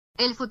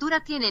El futuro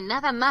tiene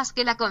nada más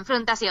que la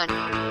confrontación.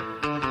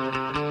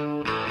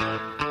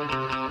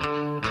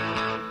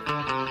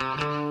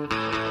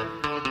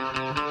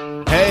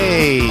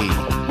 Hey,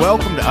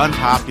 welcome to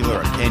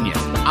Unpopular Opinion.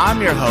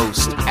 I'm your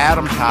host,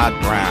 Adam Todd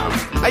Brown.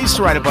 I used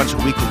to write a bunch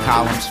of weekly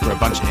columns for a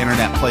bunch of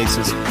internet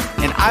places,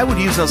 and I would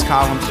use those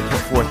columns to put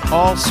forth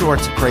all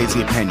sorts of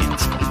crazy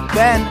opinions.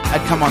 Then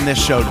I'd come on this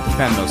show to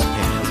defend those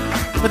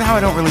opinions. But now I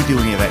don't really do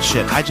any of that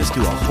shit. I just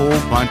do a whole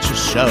bunch of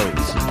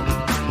shows.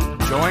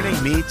 Joining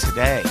me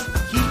today,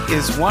 he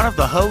is one of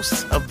the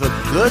hosts of the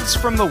Goods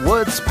from the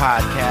Woods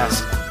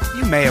podcast.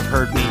 You may have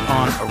heard me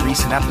on a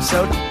recent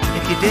episode.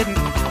 If you didn't,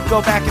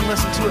 go back and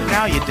listen to it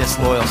now, you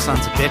disloyal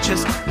sons of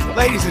bitches.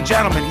 Ladies and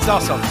gentlemen, he's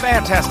also a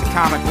fantastic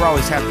comic. We're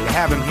always happy to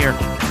have him here,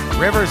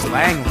 Rivers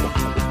Langley.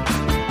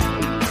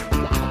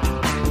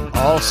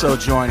 Also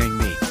joining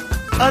me,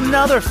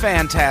 another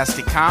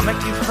fantastic comic.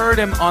 You've heard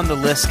him on the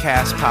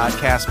Listcast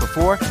podcast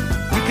before.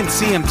 You can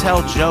see him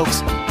tell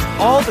jokes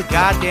all the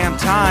goddamn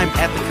time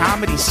at the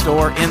Comedy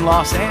Store in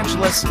Los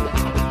Angeles.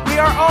 We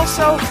are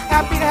also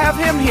happy to have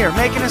him here,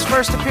 making his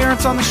first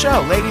appearance on the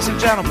show. Ladies and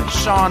gentlemen,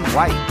 Shaun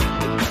White.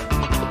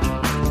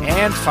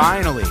 And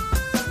finally,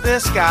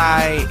 this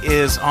guy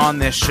is on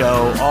this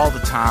show all the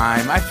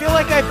time. I feel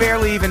like I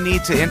barely even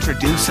need to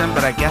introduce him,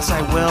 but I guess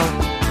I will,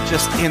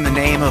 just in the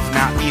name of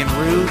not being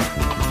rude.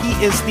 He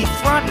is the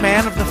front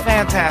man of the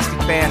fantastic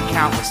band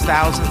Countless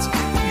Thousands.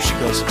 You should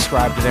go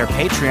subscribe to their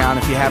Patreon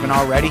if you haven't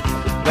already.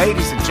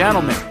 Ladies and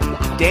gentlemen,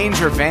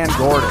 Danger Van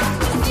Gorder.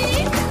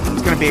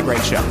 It's going to be a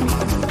great show.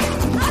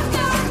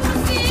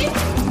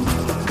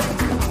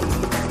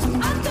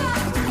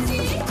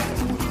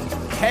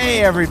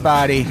 Hey,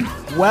 everybody.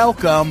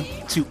 Welcome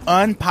to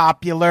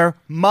Unpopular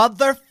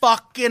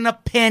Motherfucking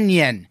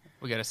Opinion.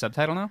 We got a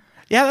subtitle now?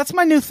 Yeah, that's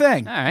my new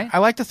thing. All right. I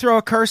like to throw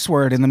a curse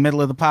word in the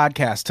middle of the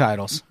podcast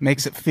titles.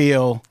 Makes it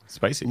feel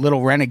spicy.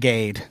 Little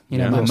renegade. You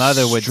know, a my little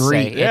mother would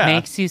street. say, it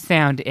makes you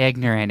sound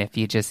ignorant if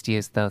you just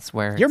use those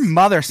words. Your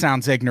mother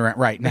sounds ignorant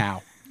right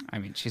now. I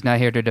mean, she's not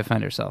here to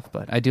defend herself,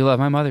 but I do love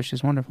my mother.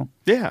 She's wonderful.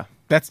 Yeah.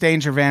 That's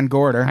Danger Van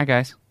Gorder. Hi,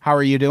 guys. How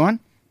are you doing?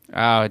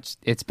 Oh,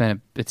 it's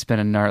been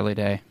a gnarly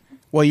day.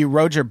 Well, you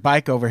rode your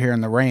bike over here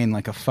in the rain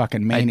like a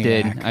fucking maniac.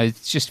 I did. I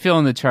was just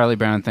feeling the Charlie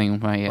Brown thing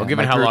with my. Well,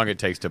 given my how group. long it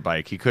takes to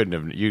bike, he couldn't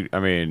have.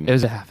 It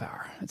was a half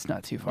hour. It's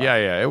not too far. Yeah.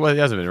 It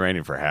hasn't been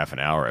raining for half an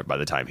hour by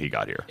the time he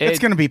got here. It's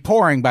going to be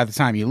pouring by the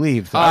time you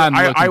leave, though.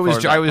 I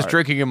was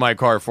drinking in my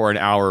car for an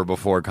hour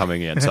before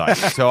coming inside,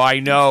 so I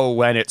know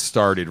when it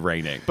started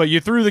raining. But you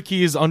threw the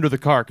keys under the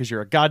car because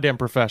you're a goddamn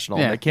professional.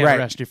 Yeah. And they can't Right.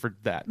 arrest you for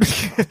that.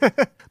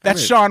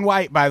 That's Shaun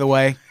White, by the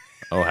way.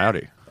 Oh,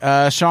 howdy.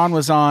 Sean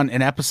was on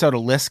an episode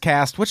of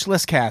Listcast. Which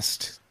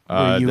Listcast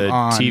were you The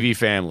on? TV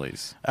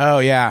Families. Oh,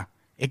 yeah.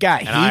 It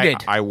got And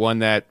heated. I won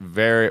that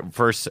very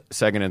first,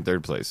 second, and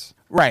third place.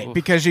 Right,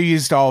 because you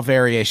used all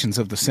variations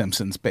of The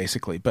Simpsons,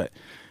 basically. But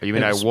You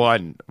mean I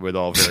won with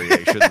all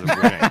variations of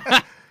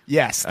winning?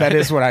 yes, that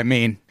is what I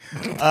mean.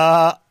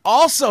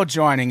 Also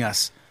joining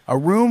us, a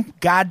room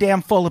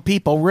goddamn full of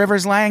people,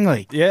 Rivers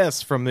Langley.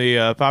 Yes, from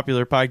the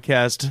popular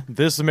podcast,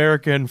 This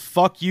American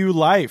Fuck You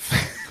Life.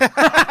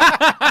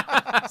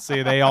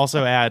 See, they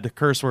also add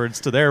curse words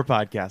to their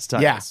podcast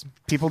titles. Yeah,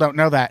 people don't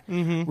know that.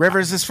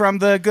 Rivers is from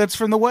the Goods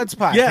from the Woods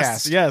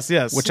podcast.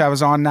 Yes. Which I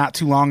was on not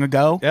too long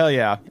ago. Hell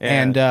yeah.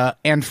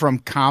 And from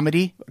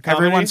comedy.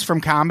 Everyone's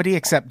from comedy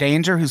except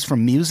Danger, who's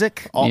from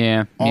music.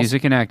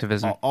 Music and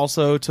activism.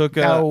 Also took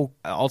two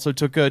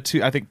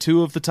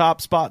of the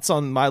top spots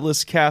on my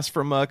list cast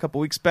from a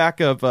couple weeks back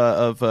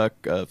of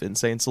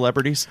insane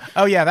celebrities.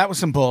 Oh, yeah, that was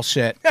some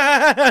bullshit.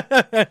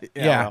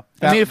 Yeah.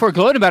 I mean, if we're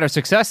gloating about our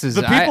successes,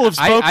 The people have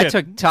spoken. I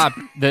took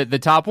the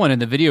top one in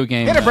the video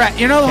game. Hit it, Brett.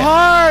 You know, the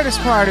hardest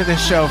part of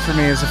this show for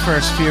me is the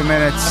first few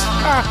minutes.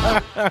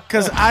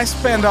 Because I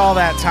spend all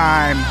that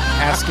time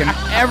asking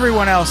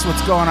everyone else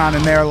what's going on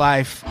in their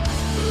life,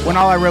 when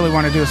all I really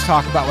want to do is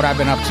talk about what I've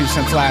been up to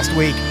since last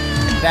week.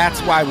 And that's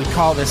why we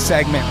call this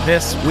segment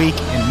This Week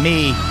in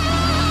Me.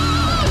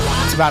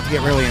 It's about to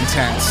get really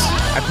intense.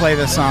 I play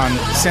this on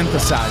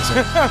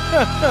synthesizer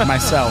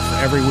myself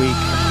every week.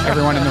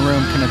 Everyone in the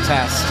room can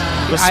attest.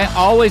 I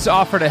always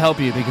offer to help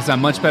you because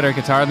I'm much better at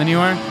guitar than you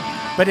are.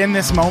 But in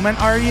this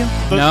moment, are you?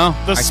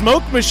 The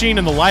smoke machine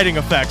and the lighting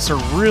effects are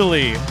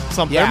really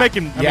something. Yeah. They're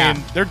making. I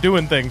mean, they're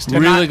doing things too.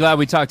 I'm really glad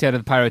we talked out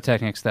of the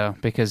pyrotechnics, though,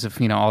 because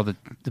of all the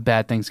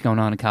bad things going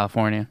on in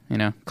California.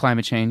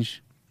 Climate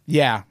change.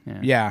 Yeah.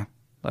 That's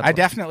I what-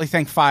 definitely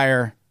think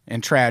fire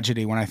and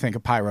tragedy when I think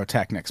of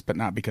pyrotechnics, but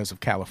not because of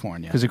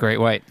California. Because of Great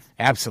White.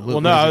 Absolutely.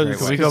 Well, no,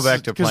 Can we go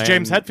back to because playing-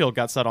 James Hetfield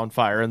got set on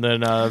fire, and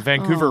then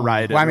Vancouver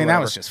rioted. Well, I or mean, that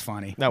whatever. was just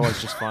funny. That was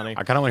just funny.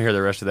 I kind of want to hear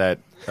the rest of that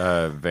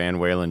Van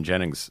Walen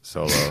Jennings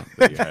solo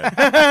that you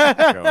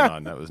had going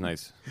on. That was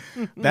nice.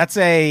 That's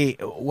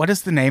what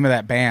is the name of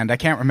that band? I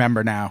can't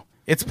remember now.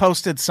 It's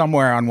posted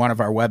somewhere on one of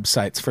our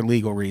websites for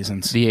legal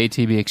reasons. The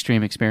ATB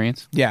Extreme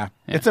Experience. Yeah.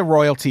 It's a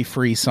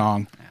royalty-free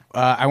song.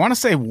 I want to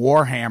say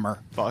Warhammer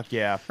Fuck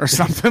yeah. or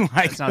something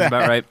like Sounds that.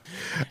 about right.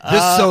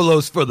 This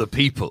solo's for the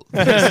people.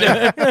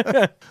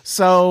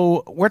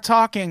 So we're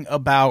talking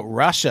about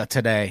Russia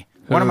today.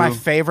 One of my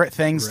favorite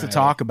things to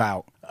talk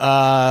about.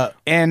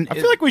 And I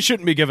feel like we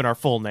shouldn't be giving our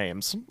full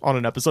names on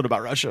an episode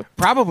about Russia.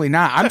 probably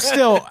not.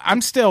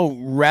 I'm still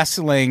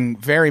wrestling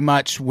very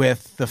much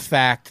with the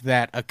fact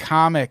that a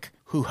comic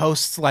who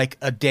hosts like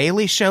a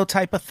daily show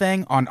type of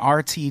thing on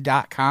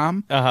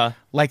RT.com,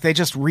 like they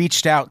just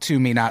reached out to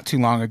me not too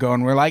long ago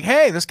and were like,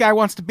 "Hey, this guy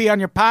wants to be on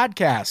your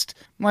podcast."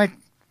 I'm like,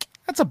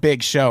 "That's a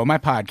big show. My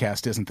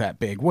podcast isn't that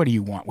big. What do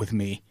you want with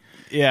me?"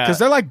 Yeah. Because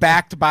they're like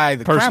backed by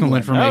the Personal Kremlin.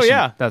 information. Oh,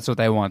 yeah. That's what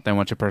they want. They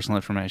want your personal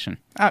information.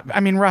 I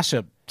mean,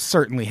 Russia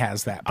certainly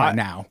has that by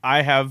now.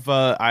 I have,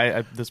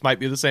 this might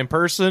be the same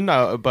person,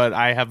 but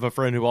I have a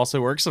friend who also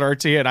works at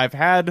RT, and I've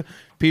had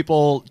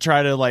people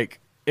try to, like,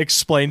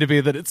 explain to me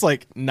that it's,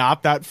 like,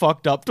 not that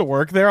fucked up to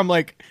work there. I'm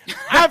like,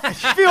 I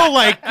feel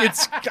like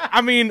it's,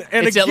 I mean,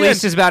 and It's again, at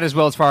least as bad as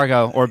Wells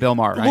Fargo or Bill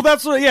Maher, right? well,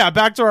 that's what, yeah,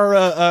 back to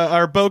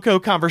our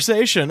BOCO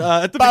conversation.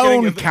 At the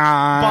beginning of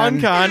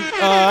BoneCon.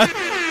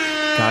 BoneCon.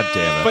 God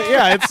damn it. But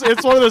yeah,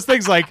 it's one of those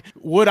things. Like,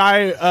 would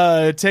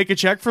I take a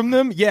check from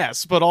them?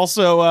 Yes, but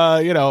also,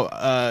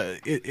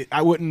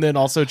 I wouldn't then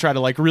also try to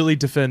like really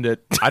defend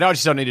it. I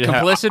just don't need to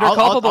Complicit or have,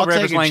 culpable, I'll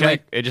Rivers take a Langley?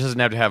 check. It just doesn't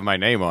have to have my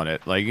name on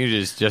it. Like you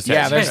just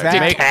Yeah, there's that.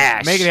 make,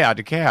 Cash. make it out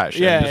to cash.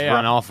 Yeah, and just yeah.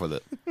 run off with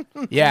it.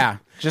 Yeah,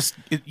 just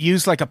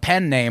use like a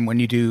pen name when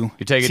you do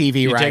You take it.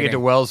 TV you writing. take it to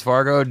Wells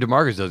Fargo.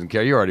 DeMarcus doesn't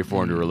care. You already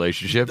formed a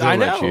relationship. They'll I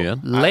let know. you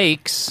in.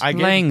 Lakes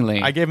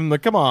Langley. I gave him the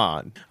come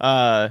on.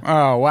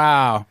 Oh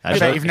wow! I bet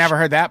showed- you've never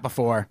heard that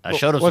before. I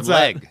showed him What's some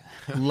that? leg.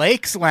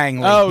 Lakes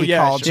Langley. Oh, he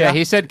yeah, called sure. yeah, you.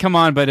 he said, "Come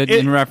on," but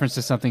in reference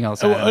to something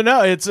else. Adam.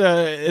 No,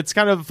 it's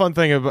kind of a fun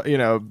thing about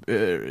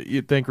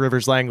you'd think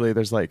Rivers Langley.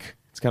 There's like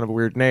it's kind of a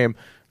weird name.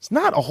 It's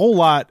not a whole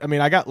lot. I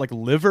mean, I got like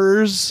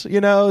livers.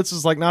 It's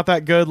just like not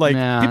that good. Like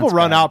Nah, people that's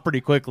run bad. out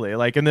pretty quickly.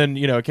 Like and then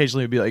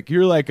occasionally it'd be like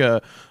you're like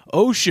a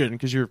ocean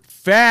because you're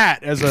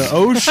fat as an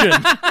ocean.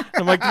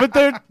 I'm like, but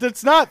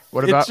that's not.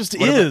 What about? It just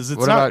what is. About,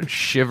 It's what not. about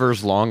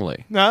Shivers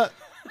Longley? Not.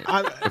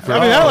 I mean,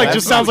 that like that's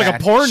just sounds not like a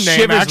bad. porn name.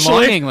 Shivers Actually,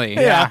 longingly.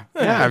 Yeah.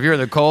 Yeah, if you're in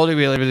the cold,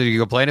 you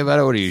complain about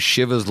it. What are you,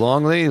 Shivers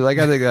Longley? Like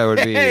I think that would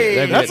be. Hey,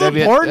 that'd be, that's a that'd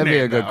be, porn that'd be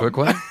a name, good though. quick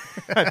one.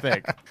 I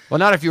think Well,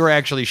 not if you were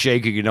actually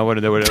shaking.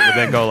 When they would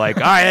then go like,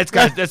 all right,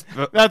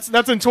 that's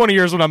that's in 20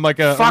 years when I'm like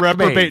a fuck me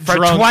reprobate for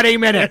drunk. 20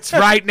 minutes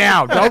right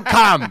now. Don't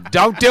come.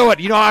 Don't do it.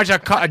 You know how much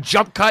a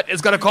jump cut is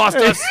going to cost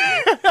us?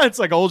 It's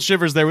like old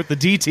Shivers there with the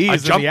DTs A in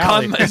jump the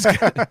alley. cut is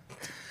gonna-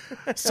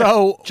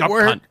 So Jump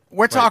we're hunt.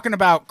 we're talking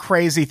about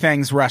crazy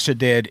things Russia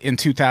did in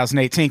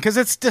 2018 because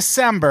it's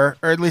December,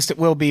 or at least it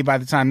will be by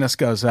the time this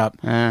goes up,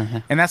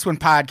 and that's when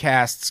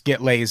podcasts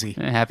get lazy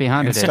Happy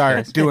Honda and Day. start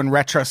guys. doing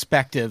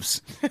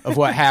retrospectives of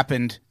what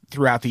happened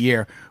throughout the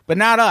year. But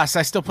not us.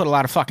 I still put a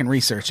lot of fucking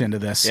research into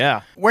this.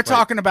 Yeah. We're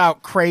talking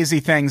about crazy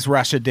things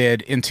Russia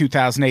did in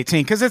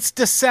 2018 because it's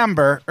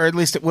December, or at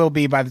least it will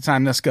be by the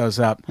time this goes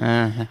up,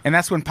 and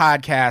that's when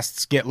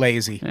podcasts get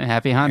lazy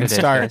Happy Honda and Day.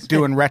 start guys.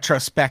 doing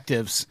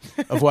retrospectives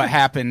of what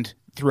happened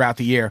throughout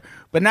the year.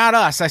 But not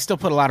us. I still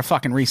put a lot of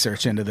fucking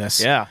research into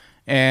this. Yeah.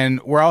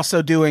 And we're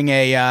also doing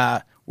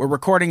we're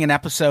recording an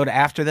episode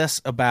after this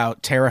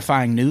about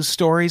terrifying news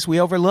stories we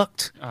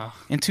overlooked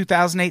in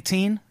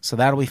 2018. So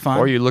that'll be fun.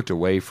 or you looked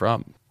away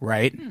from.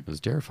 right? It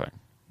was terrifying.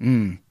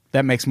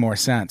 That makes more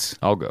sense.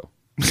 I'll go.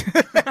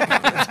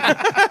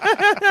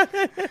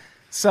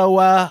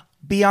 So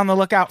be on the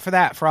lookout for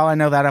that. For all I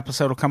know, that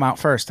episode will come out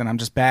first, and I'm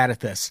just bad at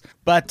this.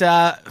 But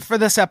for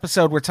this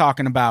episode, we're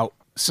talking about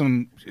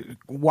some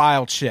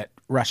wild shit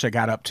Russia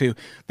got up to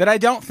that I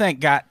don't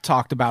think got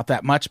talked about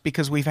that much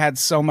because we've had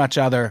so much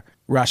other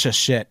Russia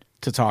shit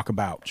to talk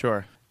about.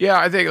 Sure. Yeah,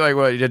 I think like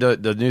what you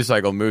did, the news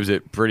cycle moves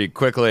it pretty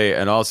quickly,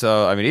 and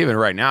also, I mean, even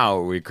right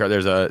now,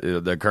 there's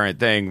the current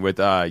thing with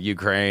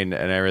Ukraine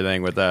and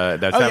everything with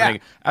that's Oh,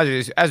 happening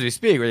as we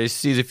speak, where they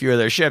seize a few of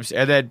their ships,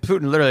 and then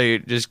Putin literally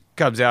just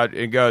comes out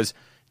and goes,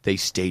 "They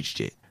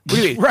staged it." What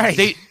do you mean? Right.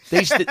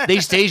 They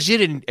staged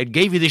it and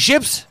gave you the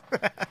ships.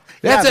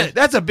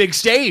 That's a big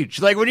stage.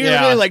 Like when you're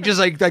Yeah. really like just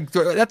like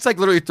that's like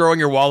literally throwing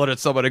your wallet at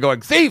someone and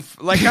going thief.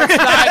 Like that's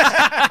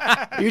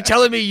not. You're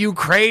telling me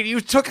Ukraine? You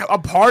took a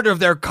part of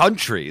their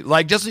country,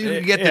 like just so you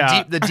can get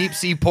Yeah. the deep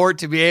sea port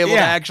to be able to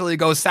Yeah. actually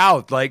go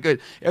south. Like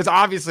it's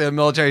obviously a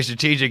military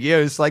strategic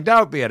use. Like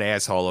don't be an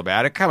asshole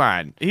about it. Come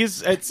on.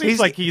 It seems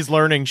like he's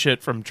learning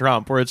shit from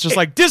Trump, where it's just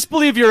like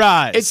disbelieve your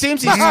eyes. It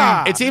seems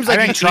it seems I like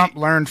think Trump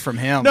learned from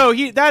him. No,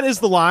 that is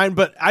the line,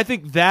 but I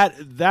think that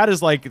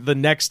is like the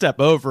next step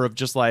over of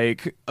just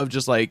like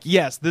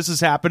yes, this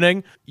is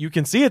happening. You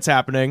can see it's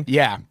happening.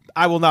 Yeah.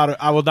 I will not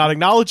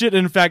acknowledge it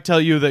and in fact tell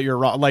you that you're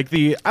wrong. Like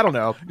I don't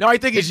know. No, I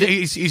think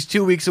he's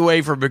 2 weeks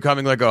away from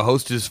becoming like a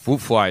Hostess Fruit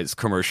Flies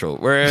commercial,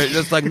 where it's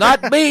just like,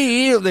 not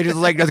me. They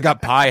just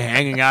got pie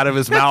hanging out of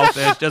his mouth.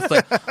 And it's just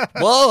like,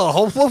 whoa,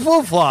 Hostess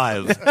Fruit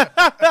Flies.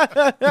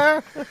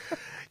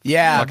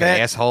 Yeah. Fucking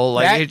asshole.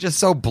 Like, he's just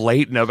so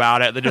blatant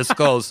about it that just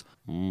goes,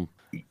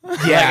 Yeah,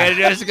 Like, it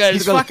just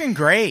he's goes, fucking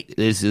great.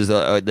 This is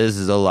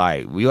a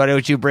lie. Why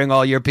don't you bring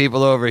all your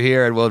people over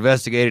here and we'll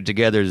investigate it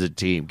together as a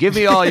team? Give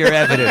me all your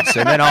evidence,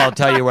 and then I'll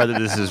tell you whether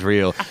this is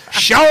real.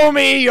 Show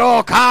me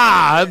your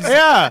cards,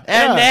 Yeah,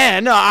 and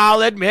then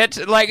I'll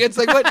admit. Like it's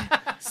like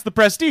what? it's the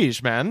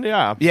prestige, man.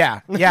 Yeah.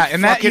 Yeah,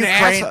 and that Fucking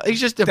Ukraine, asshole.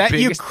 He's just the that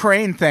biggest.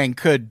 Ukraine thing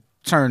could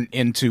turn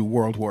into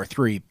World War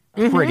III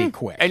pretty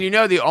quick. And you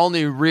know the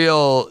only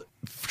real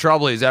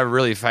trouble he's ever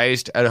really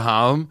faced at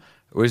home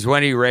was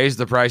when he raised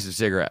the price of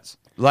cigarettes.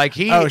 Like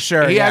he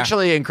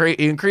actually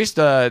increased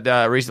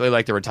recently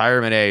like the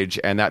retirement age,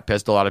 and that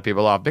pissed a lot of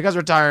people off because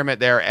retirement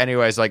there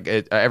anyways, like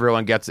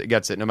everyone gets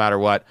it no matter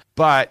what.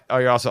 But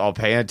you're also all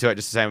paying into it,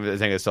 just the same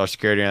thing as Social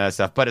Security and that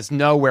stuff. But it's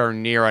nowhere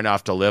near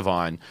enough to live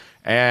on,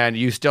 and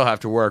you still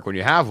have to work when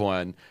you have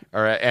one.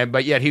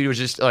 But yet he was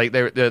just like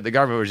the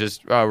government was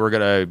just we're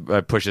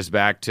gonna push us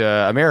back to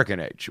American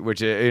age,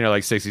 which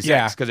like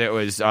 66 because it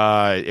was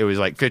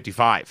like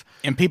 55.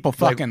 And people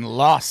fucking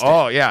lost it.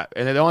 Oh yeah,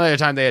 and the only other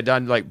time they had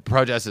done like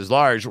protests as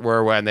large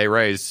were when they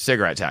raised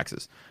cigarette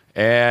taxes,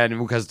 and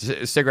because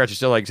cigarettes are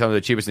still like some of the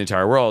cheapest in the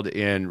entire world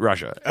in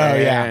Russia. Oh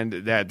yeah, and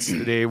that's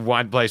the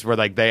one place where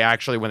like they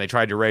actually when they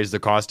tried to raise the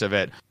cost of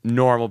it,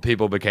 normal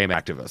people became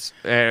activists.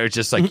 And it's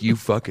just like you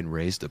fucking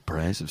raised the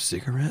price of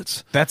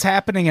cigarettes. That's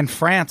happening in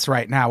France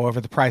right now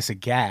over the price of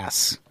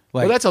gas.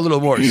 Like, Well, that's a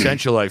little more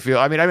essential, I feel.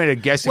 I mean, I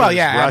guess Well, it's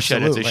yeah, Russia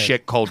and it's a absolutely.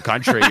 shit cold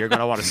country. You're going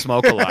to want to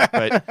smoke a lot,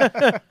 but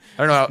I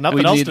don't know. Nothing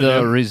We else need to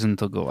a do. reason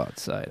to go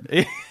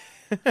outside.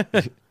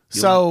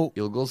 so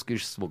You'll go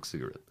smoke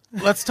cigarettes.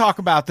 let's talk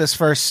about this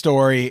first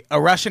story. A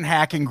Russian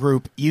hacking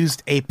group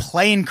used a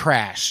plane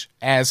crash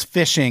as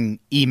phishing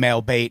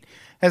email bait.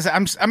 As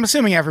I'm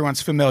assuming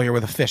everyone's familiar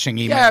with a phishing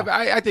email. Yeah, but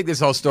I think this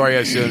whole story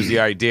assumes the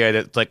idea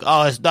that it's like,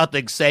 oh, it's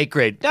nothing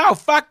sacred. No,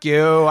 fuck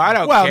you. I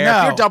don't Well, care. no.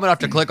 If you're dumb enough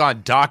to click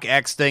on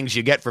DocX things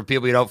you get for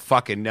people you don't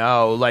fucking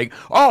know, like,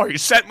 oh, you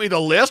sent me the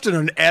list in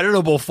an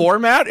editable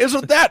format?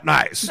 Isn't that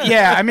nice?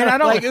 Yeah, I mean, I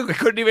don't Like, you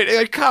couldn't even,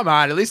 like, come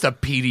on, at least a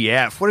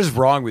PDF. What is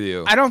wrong with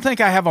you? I don't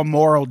think I have a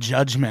moral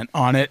judgment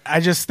on it. I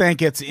just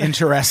think it's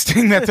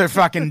interesting that they're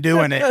fucking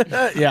doing it.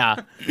 Yeah.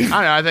 I don't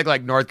know. I think,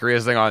 like, North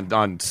Korea's thing on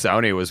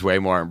Sony was way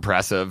more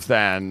impressive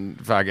than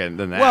that.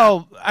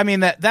 Well, I mean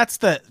that's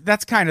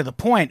kind of the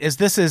point. Is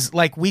this is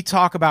like we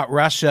talk about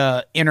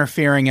Russia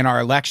interfering in our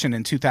election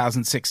in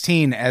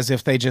 2016 as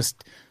if they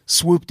just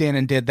swooped in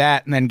and did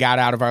that and then got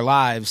out of our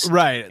lives,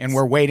 Right. And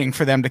we're waiting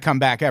for them to come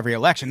back every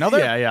election. No,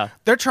 Yeah.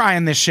 they're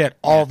trying this shit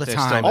all the they're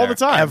time, still All the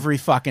time. every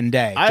fucking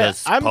day.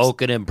 I'm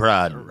poking and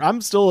prodding.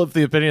 I'm still of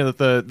the opinion that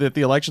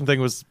the election thing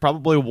was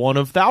probably one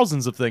of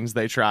thousands of things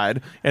they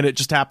tried, and it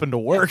just happened to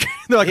work.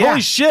 They're like, Yeah.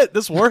 holy shit,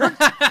 this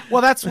worked.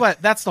 Well, that's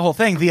the whole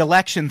thing. The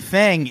election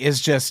thing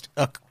is just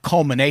a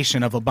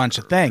culmination of a bunch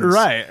of things.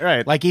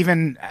 Right. Like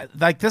even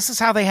like this is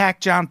how they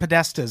hacked John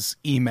Podesta's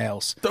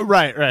emails.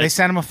 Right. They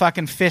sent him a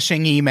fucking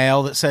phishing email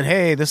that said,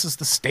 "Hey, this is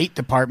the State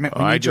Department.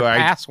 We need your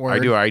password." I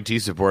do IT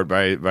support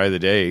by the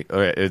day,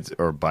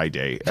 or by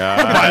day.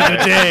 By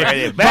the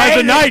day, by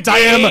the night, I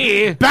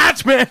am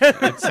Batman.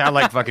 It sound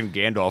like fucking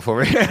Gandalf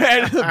over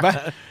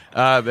here.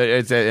 but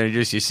it's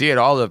just you see it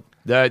all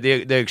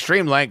the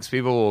extreme lengths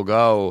people will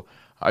go.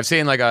 I've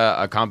seen like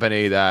a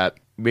company that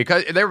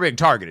because they were being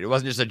targeted. It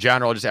wasn't just a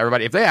general, just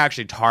everybody. If they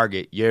actually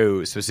target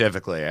you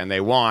specifically and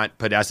they want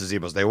Podesta's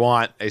emails, they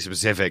want a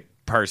specific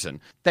person,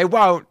 they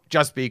won't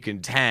just be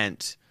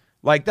content.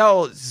 Like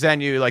they'll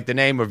send you like the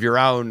name of your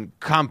own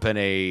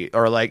company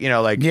or like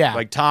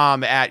like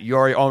Tom at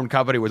your own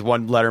company with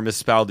one letter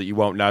misspelled that you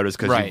won't notice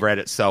because Right. you've read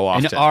it so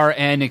often. An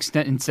RN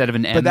instead of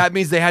an M. But that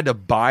means they had to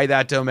buy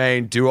that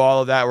domain, do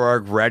all of that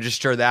work,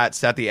 register that,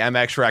 set the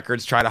MX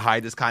records, try to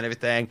hide this kind of a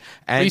thing.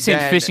 And Are you saying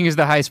then- phishing is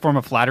the highest form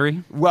of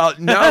flattery? Well,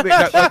 no,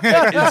 because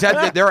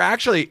they're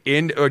actually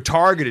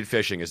targeted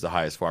phishing is the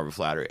highest form of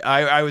flattery.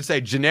 I would say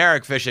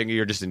generic phishing,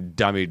 you're just in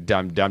dumb,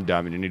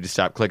 and you need to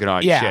stop clicking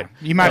on Yeah, shit.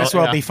 you might as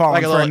well be falling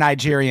Like a for little- a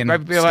Nigerian. Right,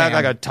 people act scam.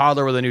 like a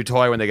toddler with a new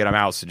toy when they get a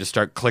mouse and just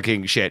start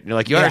clicking shit. And you're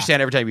like, you Yeah.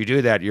 understand every time you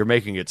do that, you're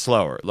making it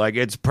slower. Like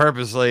it's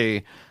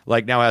purposely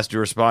like now has to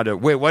respond to,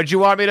 wait, what did you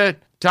want me to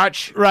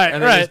touch? Right,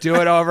 and then right. just do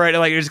it over it.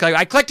 Like you're just like,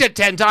 I clicked it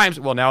 10 times.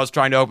 Well, now it's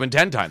trying to open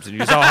 10 times. And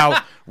you saw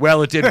how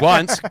well it did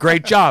once.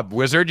 Great job,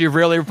 wizard. You've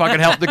really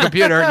fucking helped the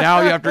computer. Now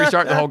you have to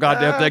restart the whole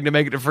goddamn thing to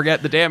make it to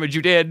forget the damage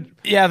you did.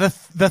 Yeah,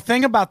 the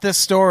thing about this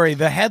story,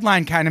 the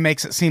headline kind of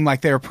makes it seem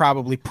like they were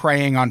probably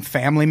preying on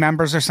family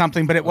members or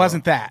something, but it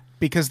wasn't that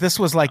because this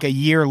was like a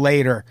year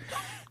later.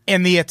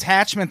 In the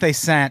attachment they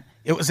sent,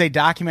 it was a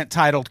document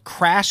titled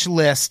Crash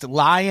List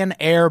Lion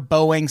Air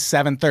Boeing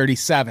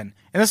 737.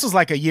 And this was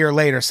like a year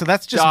later. So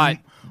that's just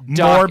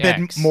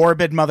X.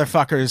 morbid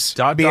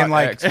motherfuckers being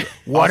like, X.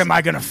 what am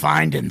I going to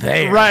find in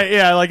there? Right,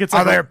 yeah, like it's Are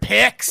like there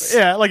pics?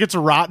 yeah, like it's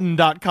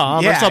rotten.com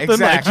or Yeah, something. Like,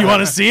 exactly. you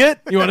want to see it?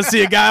 You want to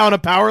see a guy on a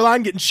power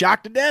line getting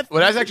shocked to death? Well,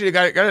 that's actually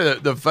kind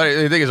of the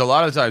funny thing is a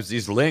lot of times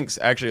these links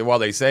actually, while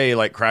they say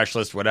like crash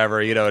list,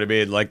 whatever, you know what I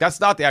mean? Like that's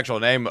not the actual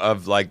name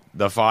of like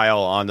the file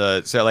on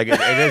the, so like it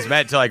is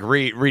meant to like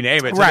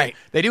rename it. So Right.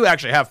 They do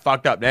actually have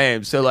fucked up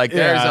names. So like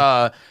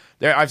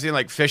I've seen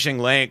like phishing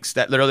links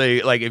that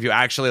literally, like, if you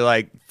actually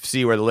like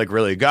see where the link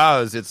really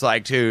goes, it's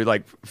like to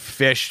like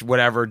fish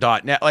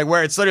whatever.net, like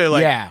where it's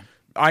literally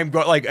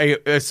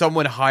like,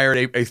 someone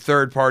hired a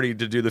third party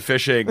to do the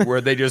phishing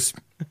where they just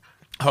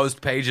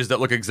host pages that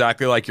look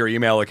exactly like your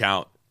email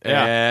account.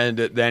 Yeah. And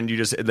then they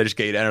just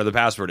get you to enter the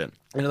password in.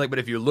 And like, but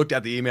if you looked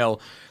at the email,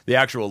 the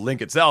actual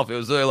link itself, it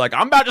was literally like,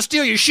 I'm about to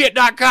steal your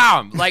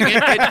shit.com. Like, they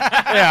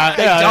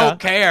don't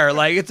care.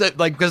 Like, it's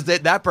because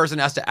that person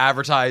has to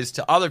advertise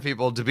to other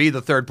people to be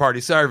the third party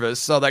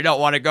service. So they don't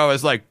want to go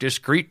as like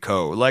Discreet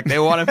Co. Like, they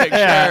want to make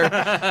sure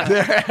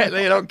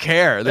they don't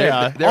care.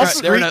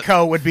 Discreet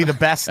Co. would be the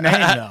best name,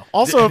 though.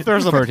 Also, if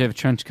there's a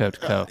trench coat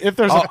Co. If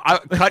there's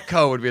Cut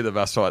Co. would be the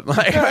best one.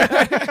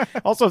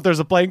 Like, also, if there's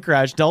a plane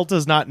crash,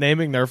 Delta's not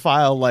naming their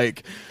file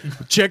like,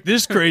 check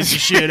this crazy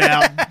shit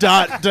out.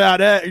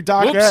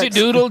 Whoopsie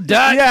doodle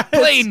dot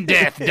plane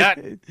death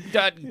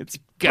dot. It's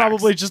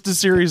probably just a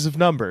series of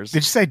numbers.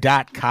 Did you say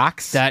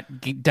 .cox?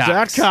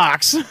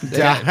 .cox.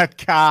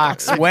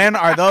 .cox. When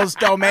are those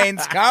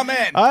domains coming?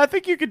 I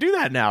think you could do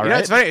that now, right? Yeah,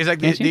 it's funny. It's like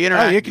the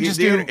internet. You can just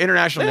do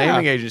international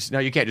naming agencies. No,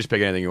 you can't just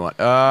pick anything you want.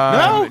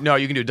 No,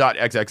 you can do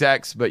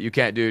 .xxx, but you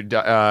can't do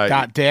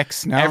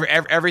 .dix. No,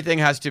 everything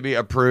has to be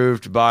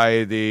approved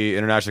by the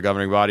international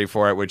governing body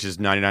for it, which is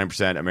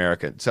 99%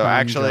 American. So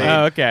actually,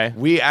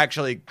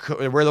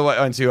 we're the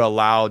ones who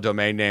allow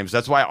domain names.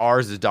 That's why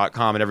ours is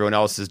 .com and everyone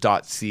else is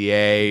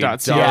 .ca. .uk.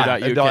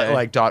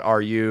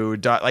 .ru.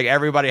 Like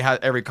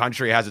every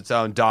country has its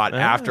own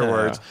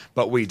afterwards,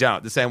 but we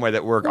don't. The same way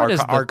that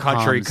our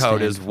country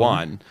code is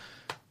one.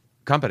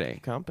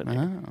 Company. Oh.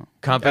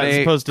 Company. As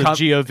opposed to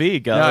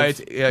gov. No,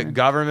 it's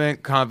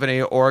government,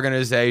 company,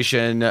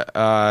 organization,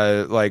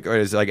 like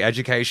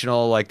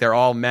educational. Like, they're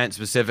all meant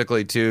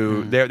specifically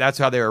to. That's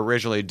how they were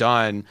originally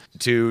done,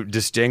 to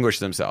distinguish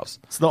themselves.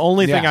 It's the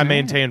only thing I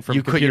maintain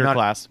from computer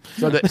class.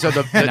 So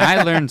and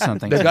I learned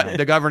something.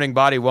 The governing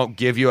body won't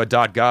give you a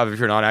 .gov if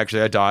you're not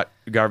actually a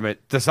 .government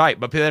the site,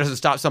 but that doesn't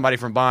stop somebody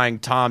from buying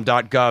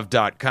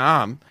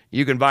tom.gov.com.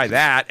 You can buy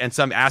that, and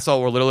some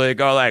asshole will literally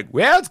go like,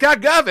 well, it's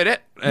got gov in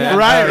it. Yeah.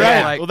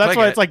 Right. Like, well, that's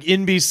why it's like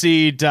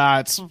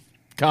NBC.com.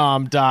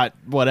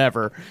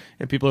 Whatever.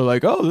 And people are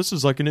like, oh, this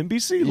is like an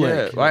NBC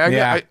link.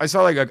 I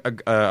saw like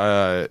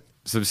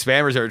some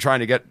spammers that were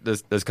trying to get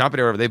this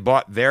company or whatever. They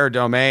bought their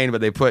domain,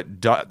 but they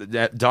put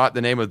the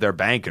name of their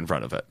bank in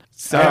front of it.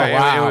 So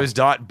it was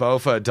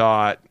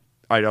 .bofa.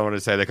 I don't want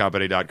to say the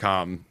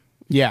company.com.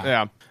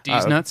 Yeah.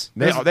 D's nuts.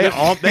 They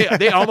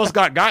almost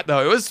got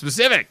though. It was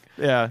specific.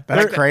 Yeah,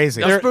 that's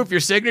crazy. They'll spoof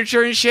your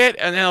signature and shit,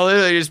 and they'll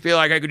literally just be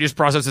like, I could just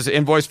process this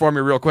invoice for me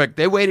real quick.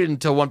 They waited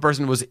until one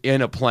person was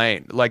in a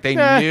plane. Like, they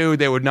knew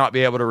they would not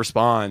be able to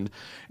respond.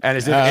 And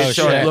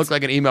it looked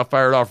like an email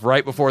fired off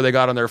right before they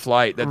got on their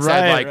flight that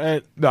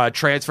said, like,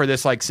 transfer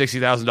this, like,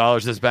 $60,000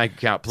 to this bank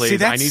account, please. See,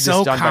 that's I need so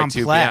this done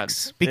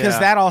complex, by 2 p.m. Because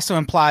that also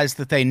implies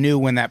that they knew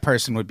when that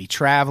person would be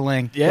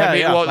traveling.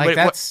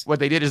 What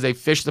they did is they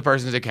fished the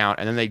person's account,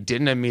 and then they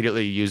didn't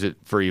immediately use it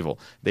for evil.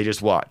 They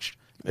just watched.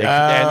 They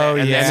saw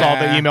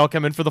the email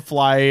come in for the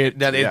flight.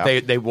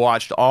 They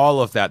watched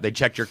all of that. They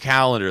checked your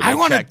calendar. I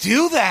want to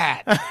do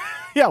that.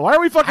 Yeah, why are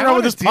we fucking around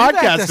with this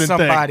podcasting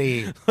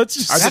somebody thing? Let's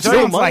just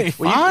sounds like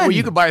fun.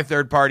 You could buy a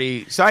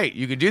third-party site.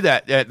 You could do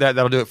that.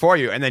 That'll do it for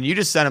you. And then you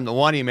just send them the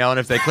one email,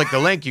 and if they click the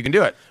link, you can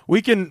do it.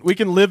 We can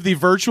live the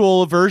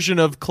virtual version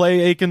of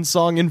Clay Aiken's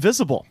song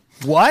 "Invisible."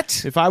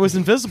 What? If I was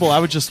invisible, I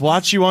would just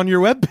watch you on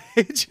your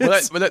webpage.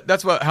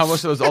 That's how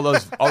most of all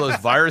those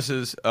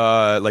viruses,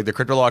 like the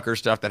CryptoLocker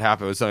stuff that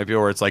happen with some people,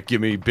 where it's like, give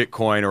me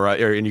Bitcoin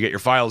and you get your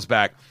files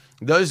back.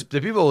 The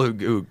people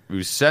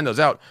who send those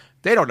out,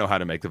 they don't know how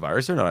to make the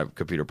virus. They're not a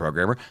computer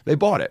programmer. They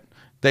bought it.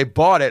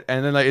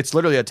 And then it's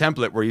literally a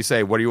template where you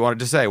say, what do you want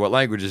it to say? What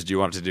languages do you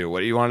want it to do?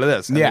 What do you want it to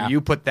this? And then you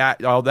put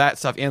all that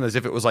stuff in as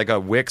if it was like a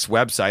Wix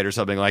website or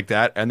something like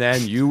that. And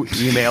then you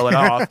email it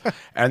off,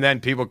 and then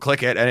people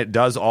click it, and it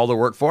does all the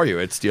work for you.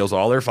 It steals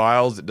all their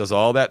files. It does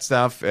all that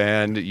stuff,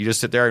 and you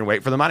just sit there and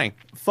wait for the money.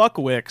 Fuck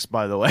Wix,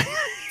 by the way.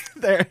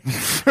 I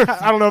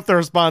don't know if they're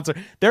a sponsor.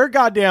 They're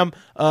goddamn.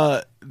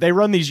 They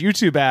run these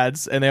YouTube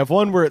ads, and they have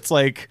one where it's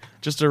like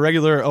just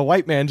a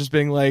white man just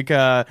being like,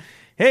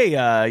 hey,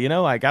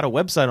 I got a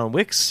website on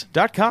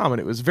Wix.com, and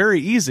it was very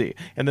easy.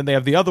 And then they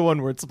have the other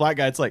one where it's a black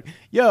guy. It's like,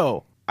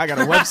 yo, I got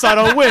a website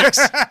on Wix.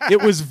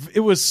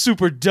 It was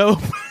super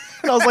dope.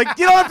 And I was like,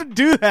 you don't have to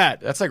do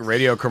that. That's like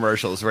radio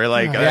commercials where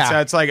like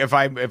that's like if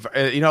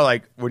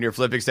like when you're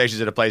flipping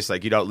stations at a place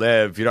like you don't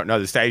know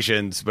the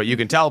stations, but you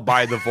can tell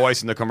by the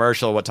voice in the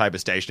commercial what type of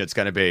station it's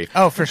going to be.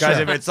 Oh, for sure.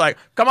 Because if it's like,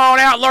 come on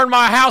out, learn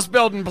my house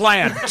building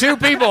plan. 2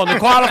 people in the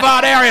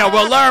qualified area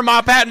will learn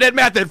my patented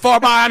method for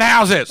buying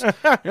houses. You're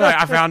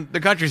like, I found the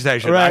country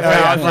station. Right.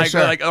 I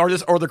found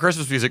or the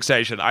Christmas music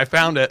station. I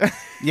found it.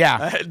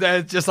 Yeah.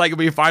 It's just like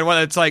we find one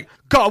that's like,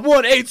 call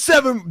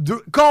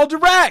 1-877 call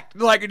direct.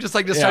 Like it just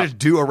started to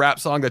do a rap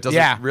song that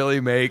doesn't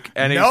really make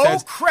any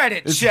sense.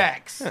 Credit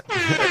checks. Call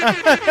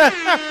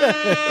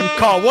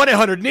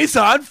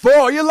 1-800-NISSAN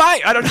for your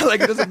life. I don't know,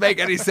 like it doesn't make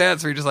any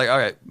sense. You're just like, all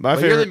right,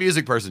 you're the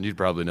music person. You'd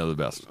probably know the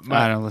best.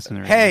 I don't listen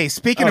to Hey,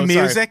 speaking of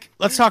music,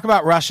 let's talk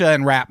about Russia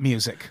and rap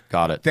music.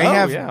 Got it. They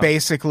have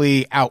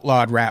basically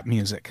outlawed rap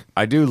music.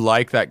 I do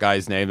like that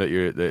guy's name that's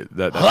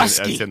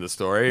in the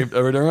story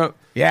that we're doing.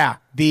 Yeah,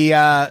 the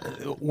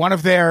one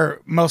of their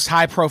most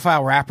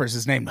high-profile rappers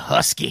is named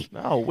Husky.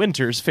 Oh,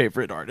 Winter's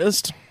favorite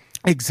artist.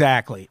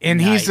 Exactly, and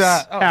Nice. he's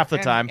half the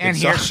time. and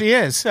here she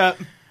is.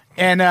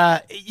 And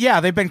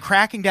they've been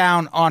cracking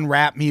down on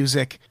rap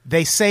music.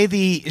 They say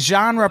the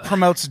genre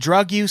promotes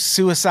drug use,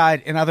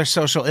 suicide, and other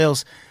social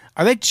ills.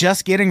 Are they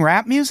just getting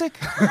rap music?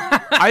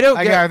 I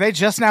don't get. Are they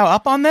just now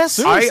up on this?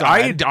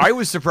 I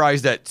was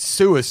surprised that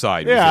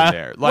suicide was in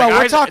there. Like, well,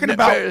 we're talking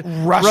about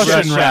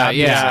Russian rap.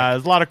 Yeah,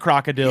 there's a lot of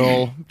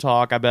crocodile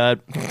talk, I bet.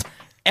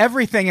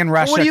 Everything in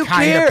Russia what do you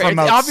kind care? of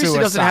promotes It obviously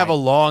suicide. doesn't have a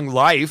long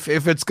life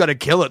if it's going to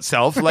kill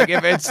itself. Like,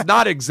 if it's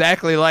not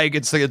exactly like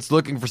it's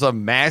looking for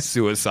some mass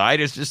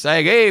suicide. It's just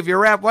saying, hey, if you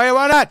rap, why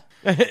not?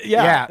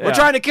 We're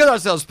trying to kill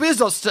ourselves. Please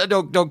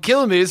don't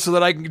kill me, so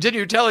that I can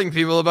continue telling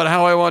people about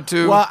how I want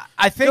to. Well,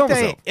 I think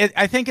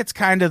I think it's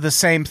kind of the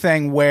same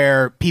thing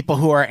where people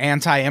who are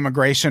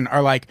anti-immigration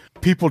are like,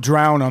 people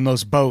drown on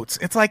those boats.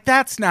 It's like,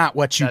 that's not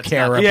what you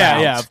care about.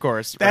 Yeah, of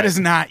course. That is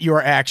not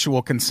your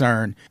actual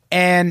concern.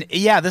 And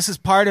this is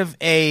part of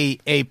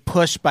a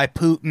push by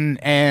Putin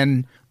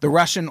and the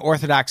Russian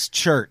Orthodox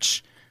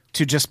Church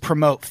to just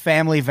promote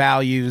family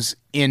values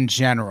in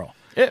general.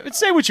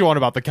 Say what you want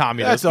about the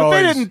communists, but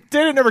they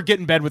didn't ever get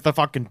in bed with the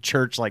fucking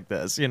church like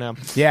this, you know?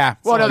 Yeah.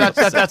 Well, no, that's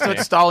what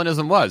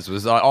Stalinism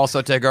was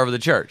also take over the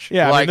church.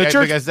 Yeah, like, the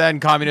church, because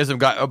then communism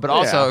got, but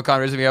also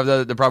communism, you have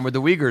the problem with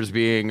the Uyghurs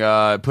being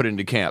put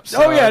into camps.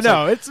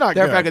 It's not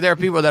good. There are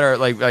people that are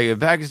like in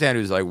Pakistan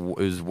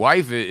whose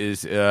wife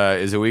is a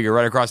Uyghur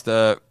right across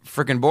the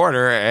freaking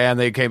border, and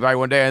they came by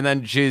one day, and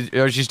then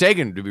she's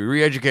taken to be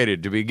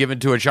re-educated, to be given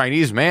to a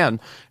Chinese man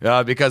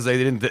because they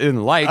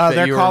didn't like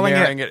that you were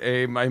marrying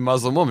a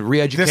Muslim woman.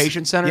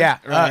 Re-education center. Yeah,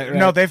 right.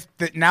 No,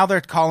 now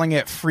they're calling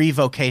it free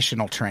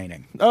vocational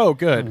training. Oh,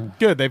 good.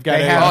 They've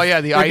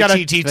got the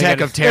ITT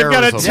tech of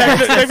terrorism.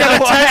 They've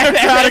got a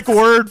technocratic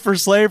word for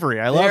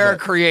slavery. I love it. They're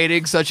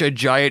creating such a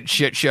giant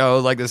shit show,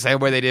 like the same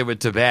way they did with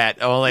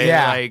Tibet. Only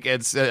like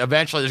it's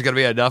eventually there's going to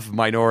be enough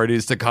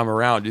minorities to come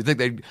around. Do you think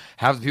they'd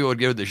have people would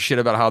give the shit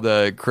about how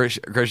the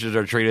Christians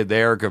are treated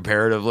there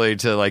comparatively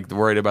to like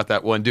worried about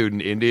that one dude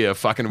in India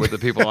fucking with the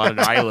people on an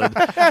island?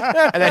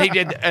 And then he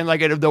did, and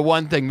like the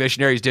one thing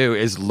missionaries do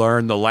is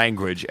learn the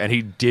language, and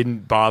he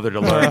didn't bother to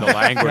learn the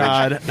language.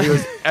 God. He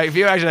was, if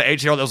you imagine an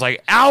 8-year-old that was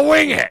like, I'll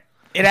wing it.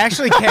 It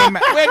actually came.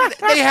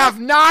 They have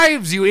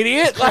knives, you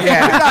idiot! Like, you're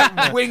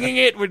not winging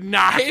it with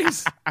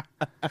knives.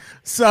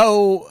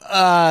 So,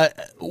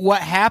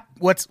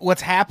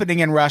 what's happening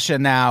in Russia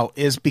now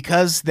is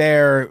because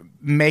they're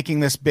making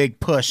this big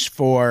push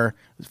for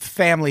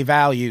family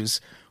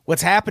values.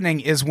 What's happening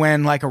is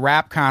when like a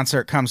rap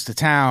concert comes to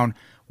town,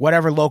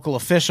 whatever local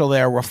official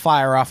there will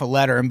fire off a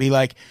letter and be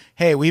like,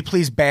 "Hey, will you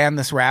please ban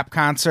this rap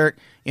concert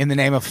in the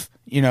name of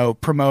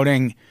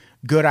promoting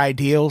good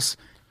ideals?"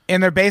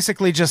 And they're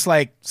basically just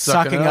like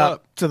sucking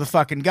up to the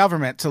fucking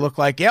government to look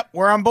like, "Yep,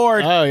 we're on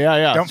board." Oh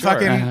yeah. Don't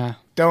fucking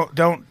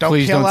don't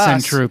Please kill don't us.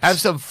 send troops. Have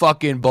some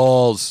fucking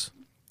balls.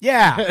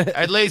 Yeah.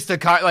 At least the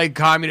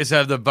communists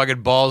have the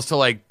fucking balls to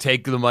like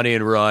take the money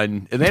and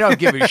run, and they don't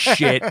give a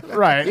shit.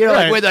 Right.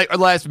 Like with the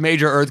last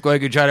major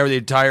earthquake in China, where the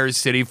entire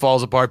city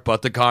falls apart,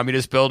 but the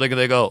communist building,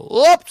 and they go,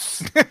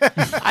 "Whoops!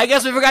 I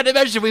guess we forgot to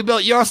mention we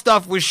built your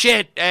stuff with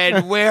shit,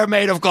 and we're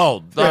made of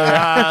gold."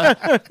 Forgot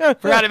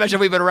to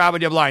mention we've been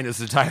robbing you blind this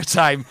entire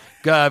time.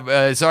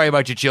 Sorry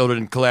about your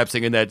children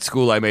collapsing in that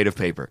school I made of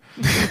paper.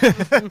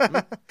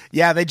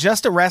 Yeah, they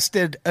just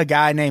arrested a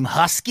guy named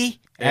Husky.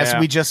 As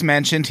we just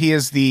mentioned, he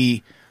is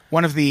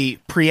one of the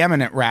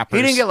preeminent rappers.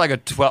 He didn't get like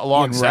a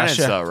long sentence,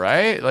 Russia. though,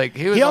 right? Like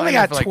he only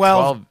got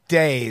 12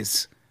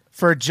 days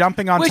for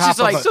jumping on Which top is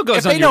like, of still goes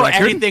if they know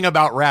anything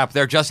about rap,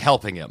 they're just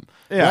helping him.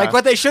 Yeah. Like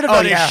what they should have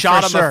done is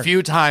shot him sure. a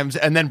few times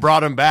and then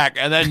brought him back,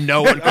 and then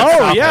no one could Oh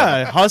stop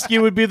yeah, him. Husky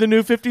would be the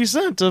new 50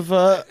 Cent of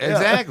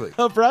Exactly.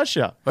 of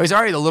Russia. Well, he's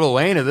already the Lil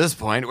Wayne at this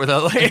point with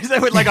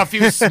like a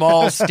few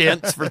small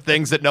stints for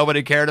things that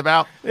nobody cared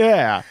about.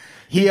 Yeah.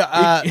 He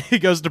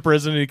goes to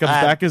prison and he comes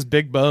back as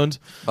big boned.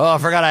 Oh, I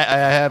forgot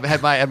I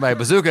had my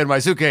bazooka in my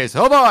suitcase.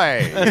 Oh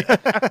boy,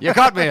 you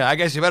caught me. I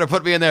guess you better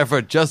put me in there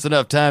for just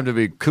enough time to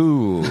be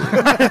cool.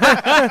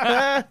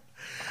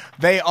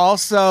 They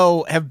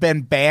also have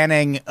been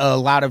banning a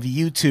lot of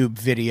YouTube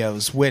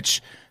videos,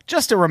 which,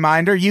 just a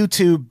reminder,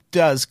 YouTube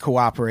does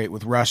cooperate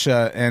with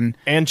Russia and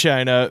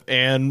China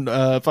and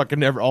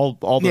fucking all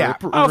the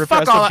fuck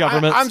repressive all.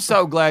 governments. I'm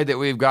so glad that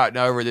we've gotten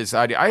over this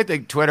idea. I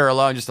think Twitter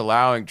alone, just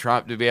allowing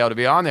Trump to be able to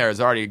be on there,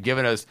 has already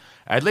given us,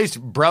 at least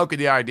broken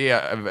the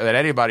idea that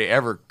anybody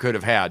ever could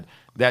have had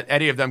that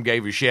any of them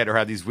gave a shit or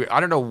had these. I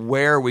don't know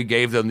where we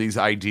gave them these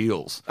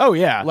ideals. Oh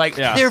yeah, like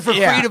they're for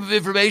freedom of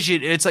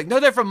information. It's like no,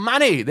 they're for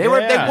money. They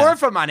were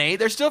for money.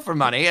 They're still for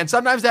money, and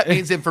sometimes that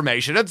means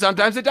information, and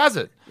sometimes it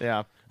doesn't.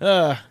 Yeah,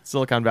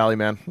 Silicon Valley,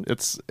 man.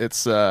 It's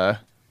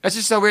That's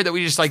just so weird that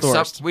we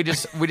just we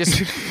just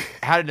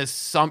had an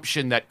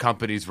assumption that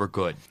companies were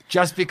good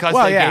just because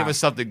they gave us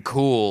something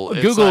cool.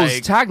 Google's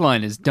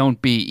tagline is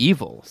 "Don't be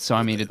evil." So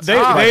I mean, it's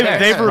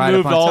they've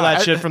removed all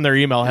that shit from their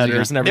email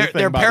headers and everything.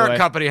 Their parent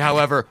company,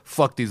 however,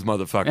 fuck these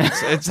motherfuckers.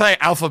 It's like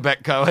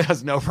Alphabet Co.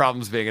 has no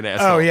problems being an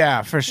asshole. Oh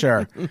yeah, for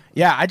sure.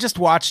 Yeah, I just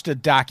watched a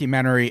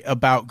documentary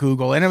about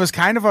Google, and it was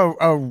kind of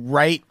a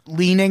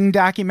right-leaning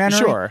documentary.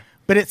 Sure,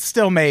 but it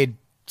still made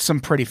some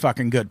pretty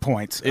fucking good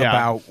points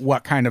about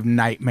what kind of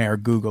nightmare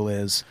Google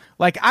is.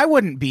 Like, I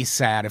wouldn't be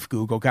sad if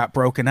Google got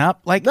broken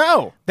up. Like,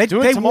 no,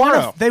 they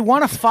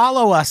want to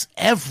follow us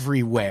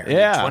everywhere.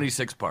 Yeah,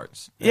 26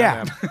 parts.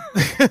 Yeah,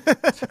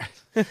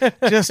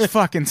 just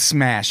fucking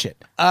smash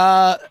it.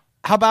 How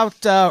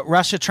about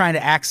Russia trying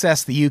to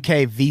access the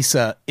UK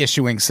visa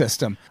issuing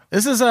system?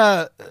 This is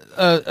that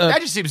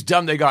just seems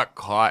dumb. They got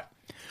caught.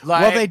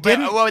 Like, well, they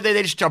didn't. Well,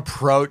 they just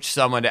approach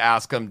someone to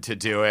ask them to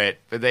do it.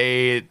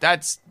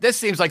 This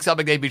seems like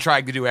something they'd be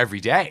trying to do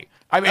every day.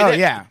 I mean,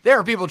 there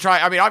are people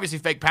trying. I mean, obviously,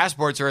 fake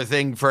passports are a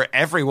thing for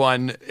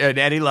everyone at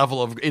any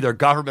level of either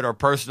government or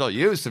personal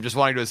use of just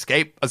wanting to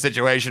escape a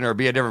situation or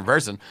be a different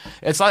person.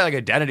 It's not like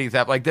identity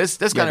theft, like this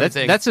kind of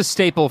thing. That's a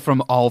staple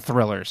from all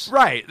thrillers,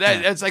 right?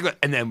 It's like,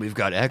 and then we've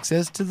got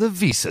access to the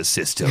visa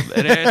system,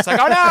 and it's like,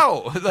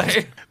 oh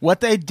no!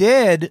 What they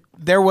did,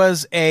 there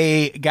was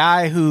a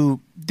guy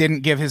who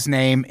didn't give his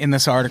name in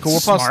this article.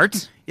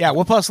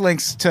 We'll post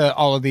links to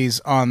all of these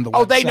on the website.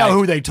 Oh, they know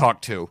who they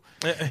talk to.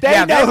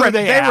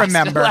 They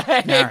remember.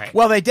 Right.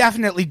 Well, they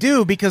definitely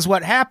do, because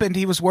what happened,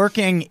 he was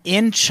working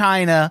in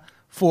China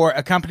for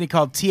a company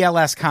called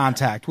TLS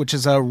Contact, which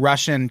is a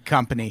Russian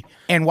company.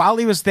 And while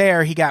he was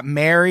there, he got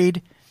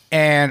married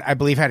and I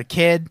believe had a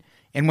kid.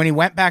 And when he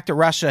went back to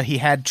Russia, he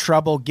had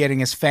trouble getting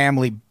his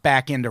family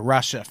back into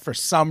Russia for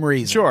some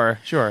reason.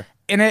 Sure.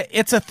 And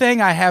it's a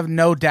thing I have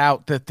no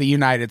doubt that the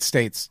United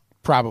States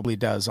probably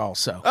does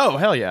also. Oh,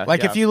 hell yeah.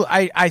 Like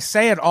I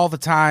say it all the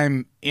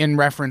time in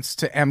reference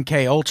to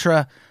MK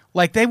Ultra.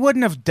 Like they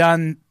wouldn't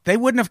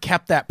have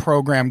kept that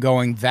program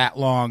going that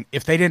long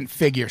if they didn't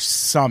figure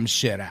some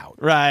shit out.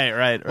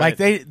 Right. Like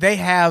they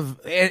have,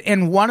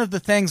 and one of the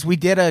things, we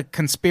did a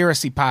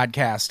conspiracy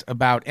podcast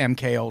about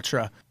MK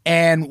Ultra,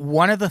 and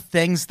one of the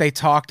things they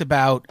talked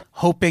about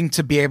hoping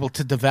to be able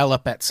to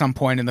develop at some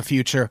point in the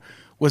future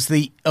was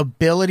the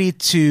ability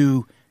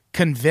to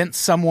convince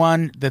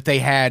someone that they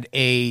had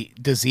a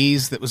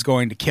disease that was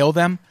going to kill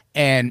them,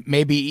 and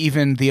maybe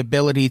even the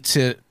ability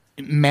to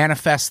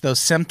manifest those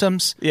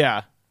symptoms.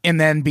 Yeah. And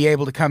then be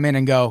able to come in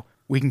and go,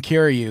 we can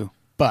cure you,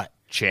 but...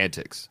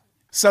 Chantix.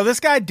 So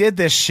this guy did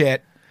this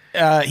shit.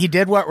 He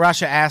did what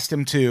Russia asked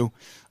him to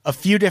a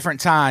few different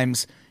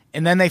times,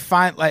 and then they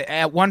find, like,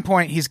 at one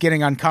point he's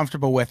getting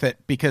uncomfortable with it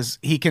because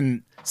he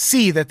can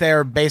see that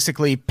they're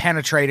basically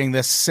penetrating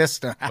this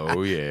system.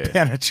 Oh, yeah.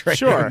 Penetrating.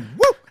 Sure.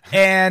 Woo!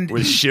 And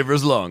with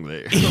shivers long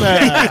there.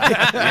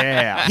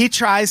 Yeah. He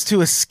tries to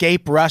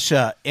escape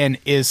Russia and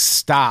is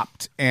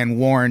stopped and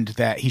warned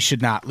that he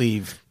should not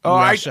leave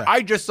Russia.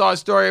 I just saw a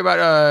story about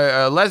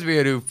a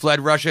lesbian who fled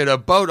Russia in a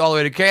boat all the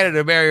way to Canada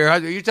to marry her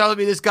husband. Are you telling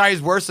me this guy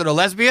is worse than a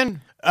lesbian?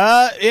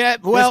 Yeah,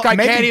 well, this guy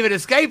can't even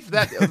escape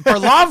that for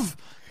love?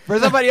 For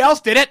somebody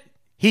else did it?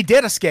 He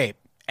did escape.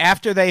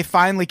 After they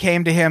finally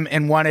came to him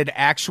and wanted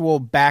actual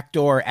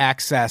backdoor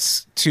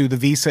access to the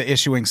visa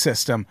issuing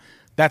system,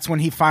 that's when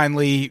he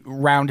finally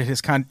rounded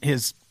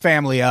his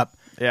family up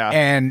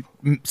and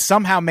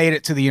somehow made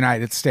it to the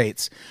United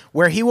States,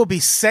 where he will be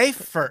safe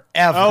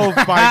forever. Oh,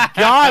 my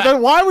God.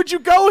 Then why would you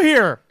go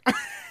here?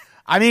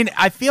 I mean,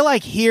 I feel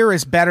like here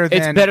is better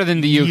than... It's better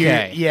than the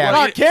UK. Yeah.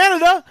 Well, not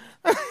Canada.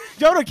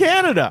 Go to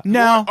Canada.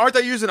 No. Aren't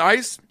they using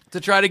ICE to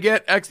try to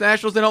get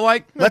ex-nationals they don't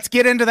like? Let's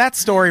get into that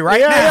story now.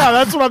 Yeah,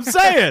 that's what I'm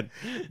saying.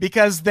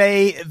 Because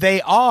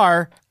they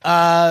are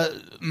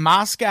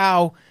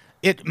Moscow...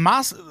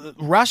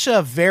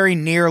 Russia, very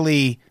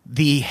nearly,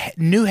 the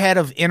new head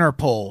of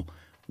Interpol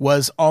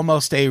was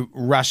almost a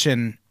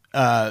Russian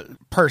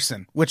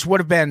person, which would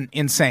have been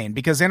insane,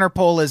 because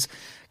Interpol is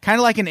kind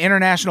of like an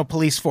international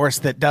police force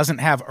that doesn't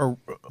have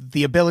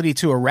the ability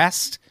to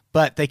arrest,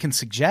 but they can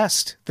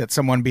suggest that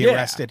someone be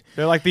arrested.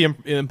 They're like the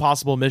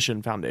Impossible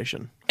Mission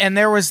Foundation. And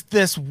there was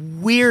this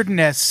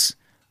weirdness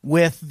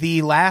with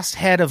the last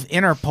head of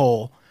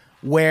Interpol,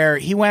 where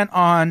he went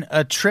on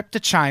a trip to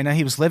China.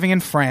 He was living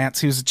in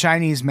France. He was a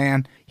Chinese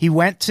man. He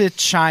went to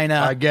China.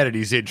 I get it.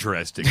 He's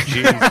interesting.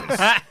 Jesus.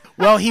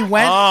 Well, he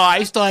went... Oh,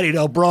 I studied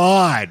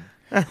abroad.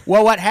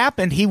 Well, what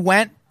happened, he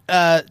went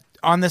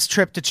on this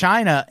trip to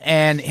China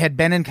and had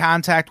been in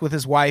contact with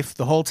his wife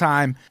the whole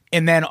time,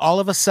 and then all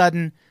of a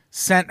sudden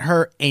sent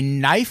her a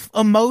knife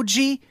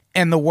emoji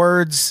and the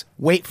words,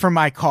 "Wait for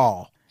my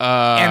call."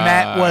 And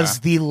that was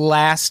the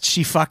last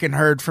she fucking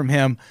heard from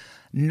him.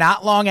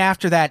 Not long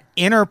after that,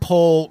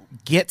 Interpol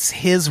gets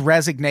his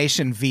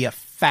resignation via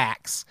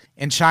facts.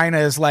 And China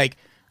is like,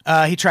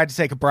 he tried to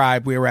take a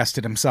bribe. We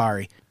arrested him.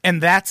 Sorry. And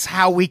that's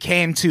how we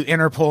came to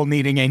Interpol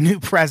needing a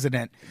new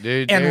president.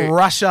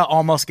 Russia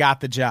almost got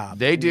the job.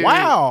 They do.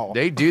 Wow.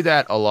 They do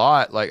that a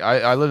lot. Like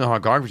I lived in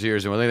Hong Kong for 2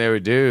 years, and one thing they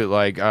would do,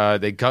 like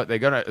they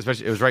gonna,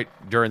 especially it was right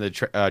during the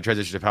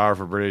transition of power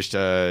from British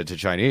to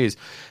Chinese,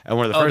 and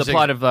one of the first the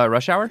plot of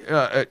Rush Hour.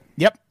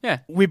 Yep. Yeah.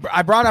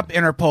 I brought up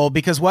Interpol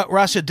because what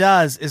Russia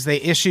does is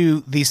they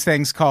issue these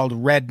things called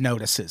red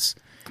notices.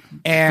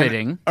 And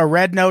Fitting. A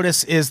red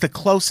notice is the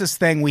closest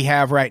thing we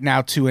have right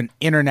now to an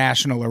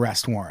international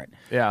arrest warrant.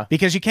 Yeah.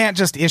 Because you can't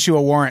just issue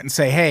a warrant and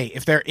say, hey,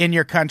 if they're in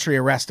your country,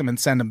 arrest them and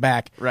send them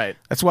back. Right.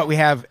 That's what we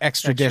have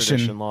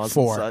extradition laws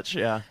for. and such,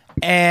 yeah.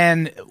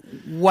 And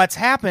what's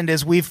happened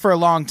is we've for a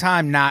long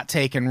time not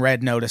taken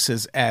red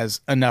notices as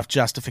enough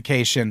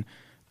justification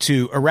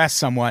to arrest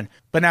someone.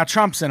 But now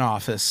Trump's in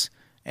office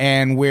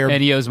and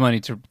and he owes money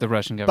to the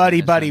Russian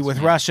government. Buddy with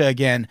Russia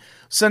again.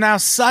 So now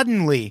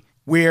suddenly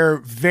we're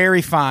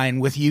very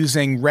fine with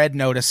using red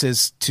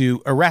notices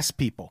to arrest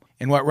people.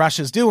 And what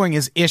Russia's doing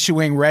is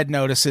issuing red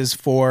notices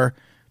for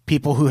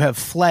people who have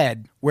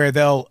fled, where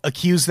they'll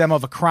accuse them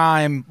of a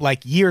crime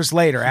like years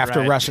later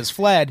after Russia's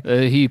fled.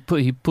 He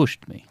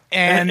pushed me.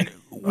 And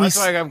that's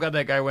why I'm glad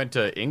that guy went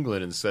to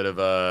England instead of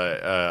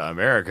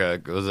America,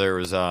 because there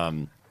was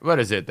what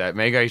is it, that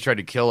main guy he tried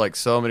to kill like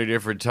so many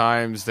different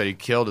times that he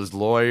killed his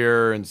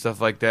lawyer and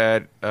stuff like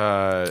that.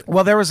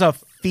 Well, there was a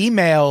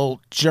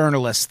female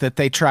journalist that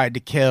they tried to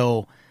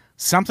kill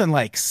something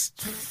like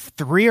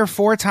 3 or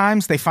 4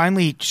 times. They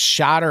finally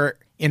shot her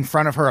in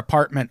front of her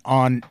apartment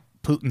on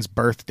Putin's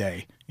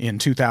birthday in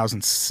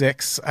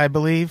 2006, I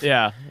believe.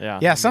 Yeah.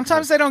 Yeah,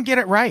 sometimes they don't get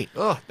it right.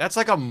 Ugh, that's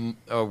like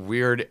a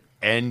weird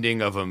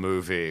ending of a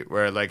movie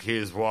where like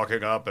he's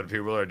walking up and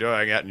people are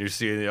doing it, and you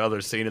see the other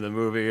scene in the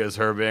movie is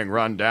her being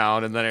run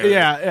down, and then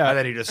and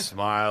then he just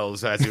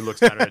smiles as he looks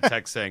down at a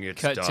text saying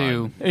it's Cut done.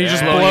 to And he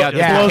just blowing out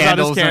blows out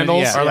his candles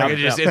candles. and- Or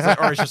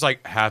like it's just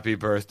like happy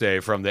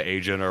birthday from the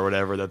agent or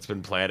whatever that's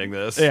been planning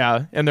this.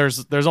 Yeah, and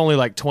there's only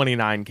like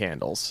 29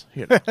 candles.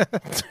 You know?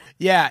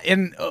 Yeah,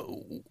 in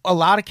a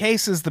lot of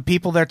cases, the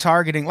people they're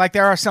targeting, like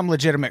there are some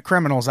legitimate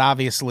criminals,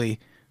 obviously,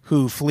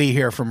 who flee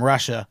here from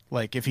Russia.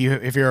 Like if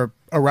you're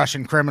a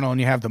Russian criminal and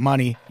you have the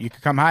money, you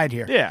could come hide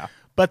here. Yeah.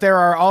 But there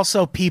are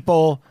also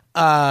people.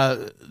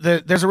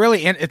 It's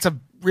a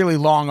really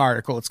long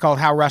article. It's called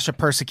 "How Russia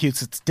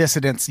Persecutes Its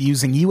Dissidents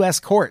Using U.S.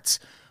 Courts"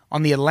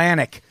 on the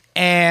Atlantic.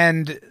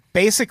 And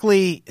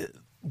basically,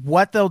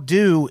 what they'll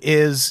do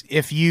is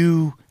if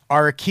you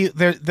are accused,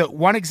 the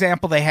one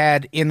example they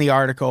had in the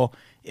article,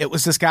 it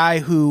was this guy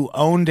who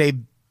owned a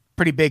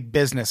pretty big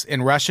business,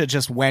 and Russia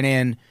just went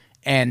in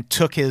and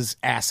took his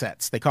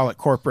assets. They call it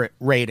corporate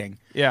raiding.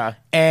 Yeah.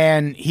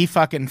 And he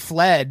fucking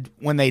fled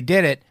when they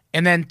did it.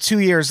 And then 2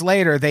 years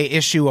later, they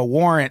issue a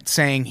warrant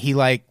saying he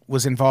like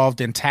was involved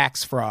in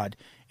tax fraud.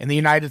 And the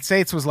United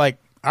States was like,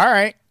 all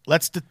right,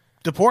 let's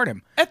deport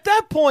him. At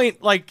that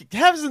point, like,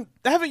 haven't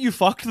you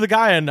fucked the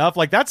guy enough?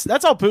 Like, that's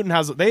how Putin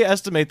has it. They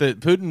estimate that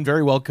Putin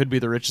very well could be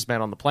the richest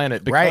man on the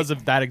planet because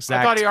of that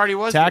exact I thought he already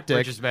was tactic. the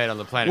richest man on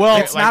the planet. Well,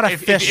 it's not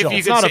official.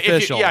 It's not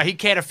official. He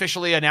can't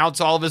officially announce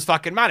all of his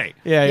fucking money.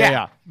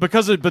 Yeah. But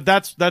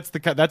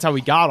that's how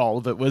he got all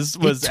of it was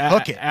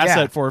took it,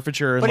 asset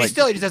forfeiture. And But he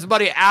just has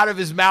money out of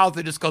his mouth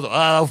and just goes,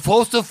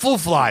 post of foo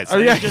flies.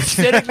 And he's just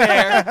sitting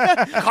there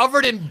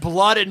covered in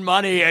blood and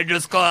money and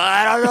just going,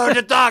 I don't know what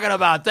you're talking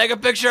about. Take a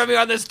picture of me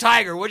on this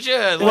tiger, would you?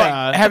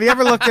 Have you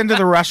ever looked into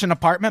the Russian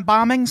apartment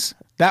bombings?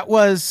 That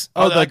was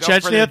the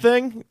Chechnya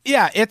thing?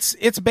 Yeah,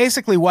 it's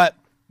basically what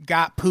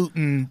got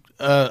Putin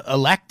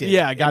elected.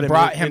 Yeah, got and him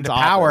brought him into to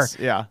power. office.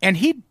 Yeah. And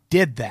he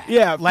did that.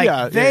 Yeah, like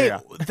yeah.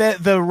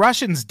 the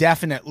Russians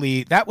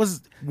definitely, that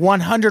was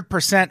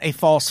 100% a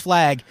false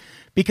flag,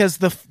 because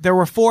there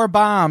were 4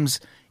 bombs.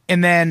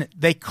 And then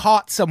they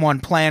caught someone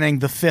planning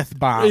the 5th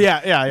bomb.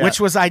 Yeah. Which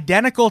was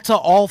identical to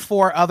all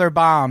 4 other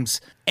bombs.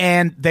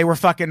 And they were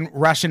fucking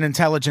Russian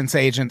intelligence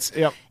agents.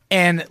 Yep.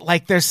 And,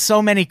 like, there's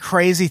so many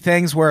crazy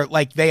things where,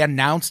 like, they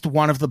announced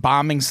one of the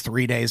bombings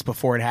 3 days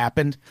before it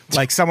happened.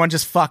 Like, someone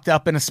just fucked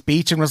up in a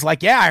speech and was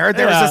like, yeah, I heard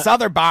there was this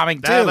other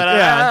bombing, too.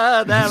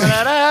 And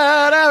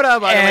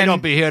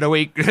don't be here in a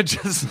week.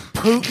 Just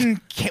Putin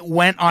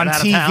went on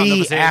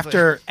TV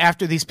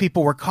after these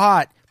people were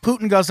caught.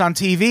 Putin goes on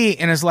TV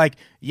and is like,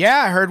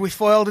 yeah, I heard we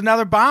foiled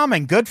another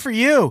bombing. Good for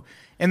you.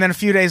 And then a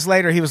few days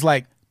later, he was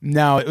like,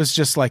 no, it was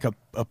just like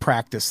a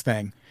practice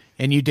thing.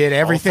 And you did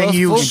everything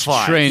you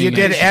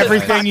did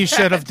everything you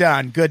should have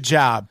done. Good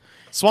job.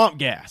 Swamp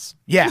gas.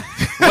 Yeah.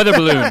 Weather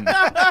balloon.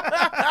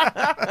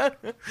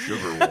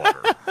 sugar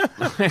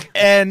water.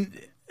 And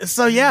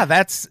so, yeah,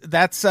 that's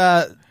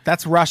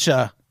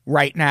Russia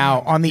right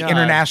now on the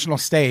international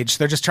stage.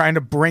 They're just trying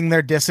to bring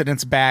their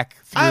dissidents back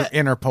through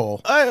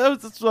Interpol.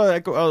 That's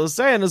what I was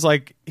saying is,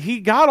 like, he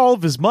got all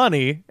of his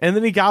money and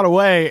then he got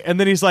away and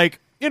then he's like,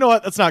 you know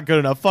what? That's not good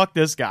enough. Fuck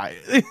this guy.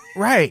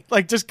 Right.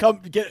 Like, just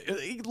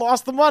he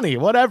lost the money.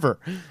 Whatever.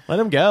 Let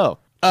him go.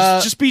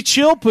 Just be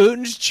chill,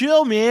 Putin. Just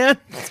chill, man.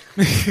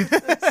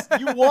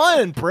 You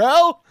won,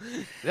 bro.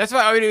 That's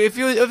why. I mean, if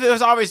it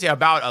was obviously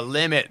about a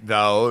limit,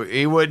 though,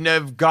 he wouldn't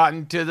have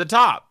gotten to the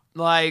top.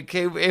 Like,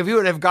 if he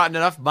would have gotten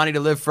enough money to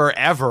live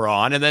forever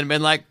on, and then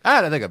been like,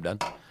 I think I'm done.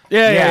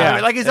 Yeah. I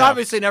mean, like, he's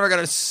obviously never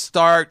going to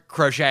start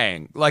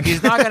crocheting. Like,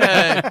 he's not going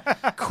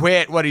to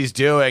quit what he's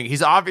doing.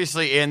 He's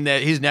obviously in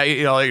that. He's now,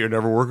 you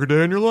never work a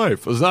day in your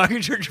life as long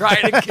as you're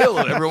trying to kill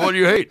everyone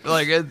you hate.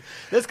 Like,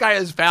 this guy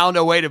has found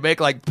a way to make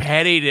like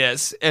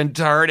pettiness and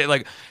turn it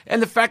like,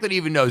 and the fact that he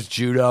even knows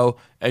judo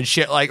and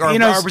shit like, or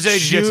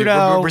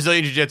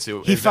Brazilian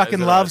jiu-jitsu. He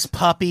fucking loves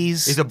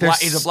puppies. He's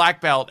a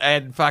black belt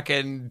and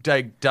fucking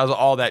like, does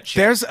all that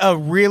shit. There's a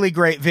really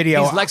great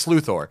video. He's Lex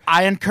Luthor.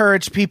 I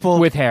encourage people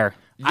with hair.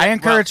 I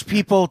encourage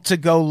people to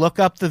go look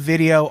up the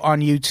video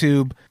on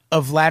YouTube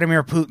of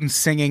Vladimir Putin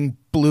singing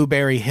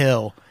Blueberry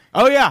Hill.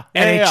 Oh, yeah.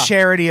 At a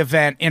charity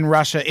event in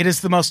Russia. It is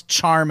the most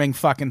charming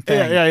fucking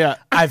thing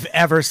I've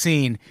ever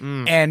seen.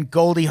 And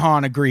Goldie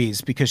Hawn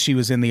agrees because she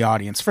was in the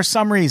audience for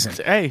some reason.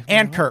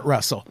 And Kurt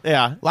Russell.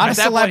 Yeah. A lot of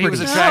celebrities.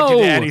 He was attracted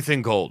to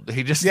anything gold.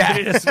 He just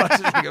did as much as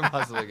he could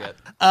possibly get.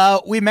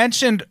 We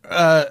mentioned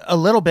a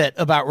little bit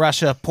about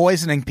Russia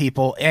poisoning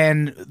people,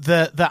 and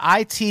the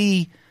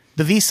IT...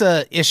 The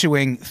visa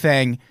issuing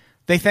thing,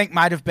 they think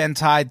might have been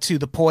tied to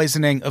the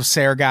poisoning of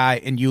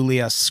Sergei and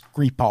Yulia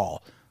Skripal.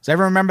 Does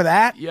everyone remember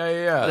that?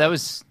 Yeah. That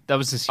was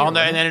this year. And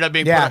ended up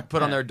being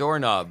put on their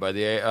doorknob by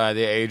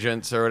the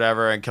agents or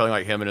whatever, and killing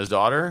like him and his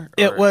daughter.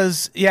 It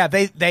was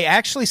they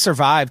actually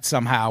survived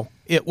somehow.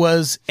 It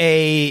was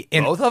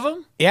both of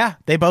them. Yeah,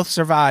 they both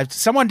survived.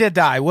 Someone did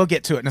die. We'll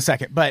get to it in a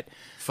second, but.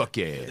 Fuck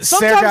yeah.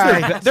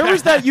 Sometimes there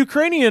was that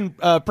Ukrainian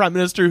prime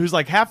minister who's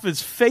like half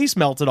his face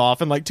melted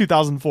off in like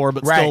 2004,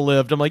 but still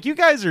lived. I'm like, you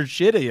guys are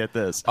shitty at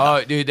this.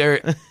 Oh, dude,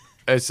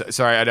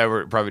 sorry, I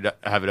never probably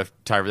have enough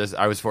time for this.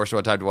 I was forced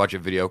one time to watch a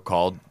video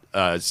called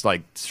it's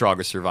like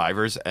Strongest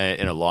Survivors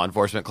in a law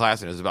enforcement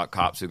class, and it was about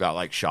cops who got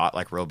like shot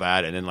like real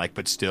bad and then like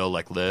but still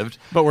like lived,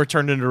 but were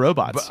turned into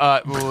robots.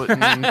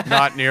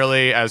 Not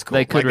nearly as cool.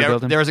 They could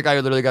like, there was a guy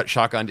who literally got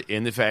shotgunned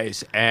in the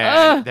face,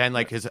 and then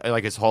like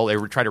his whole they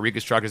were trying to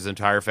reconstruct his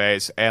entire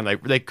face, and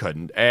like they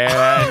couldn't,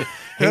 and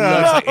he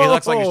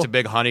looks like just a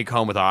big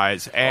honeycomb with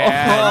eyes,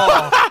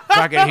 and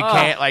fucking he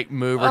can't like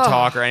move or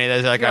talk or any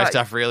of that kind of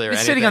stuff really. Or He's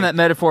anything. sitting on that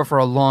metaphor for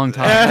a long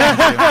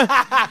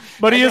time.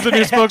 But he is a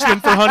new spokesman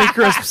for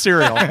Honeycrisp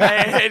cereal.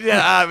 And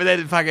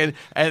then fucking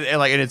and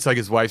it's like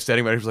his wife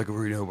standing by. He's like,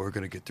 we're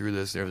gonna get through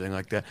this and everything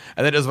like that.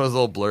 And then there's one of those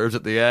little blurbs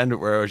at the end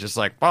where it was just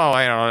like, oh,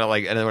 I don't know,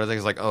 like, and then one of the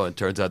things like, oh, it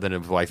turns out then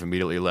his wife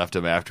immediately left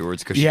him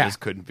afterwards because she just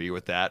couldn't be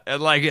with that.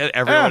 And like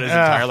everyone his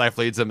entire life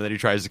leads him, and then he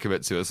tries to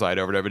commit suicide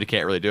over there, but he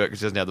can't really do it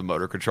because he doesn't have the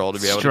motor control to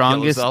be able to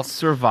kill himself. Strongest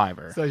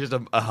survivor. So he's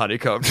just a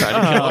honeycomb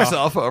trying to kill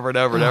himself over and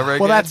over and over again.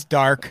 Well, that's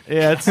dark.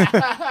 Yeah,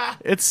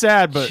 it's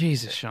sad, but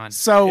Jesus, Sean.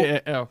 So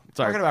sorry.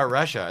 Talking about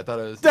Russia, I thought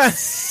it was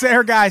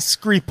Sergei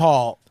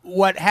Skripal.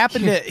 What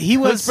happened to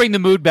Let's bring the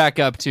mood back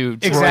up to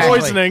exactly.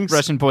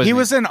 Russian poisoning. He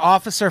was an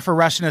officer for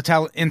Russian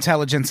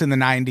intelligence in the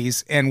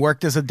 90s and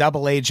worked as a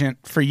double agent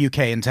for UK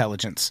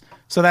intelligence.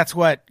 So that's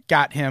what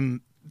got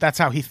him. That's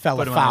how he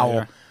fell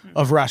afoul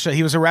of Russia.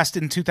 He was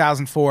arrested in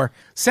 2004,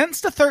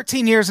 sentenced to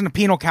 13 years in a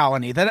penal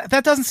colony.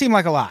 That doesn't seem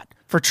like a lot.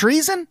 For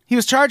treason? He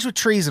was charged with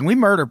treason.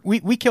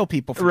 We kill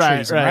people for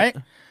treason, right?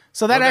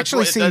 So that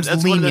actually seems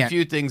that's lenient. One of the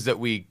few things that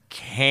we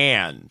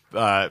can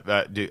have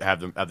the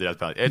death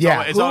penalty.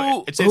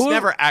 It's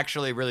never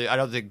actually really, I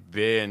don't think,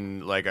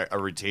 been like a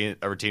routine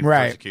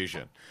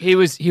prosecution. He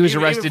was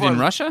arrested in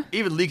Russia?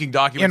 Even leaking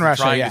documents in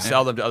Russia, trying to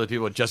sell them to other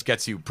people just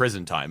gets you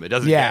prison time. It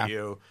doesn't get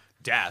you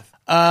death.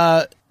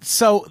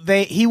 So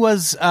he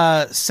was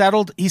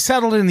settled. He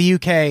settled in the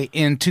UK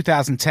in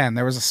 2010.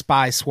 There was a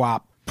spy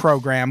swap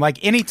program.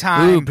 Like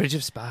anytime, Bridge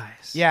of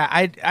Spies. Yeah,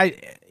 I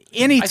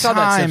saw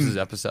that Simpsons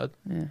episode.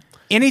 Yeah.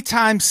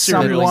 Anytime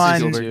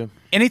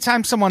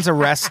someone's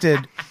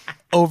arrested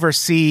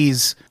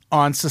overseas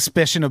on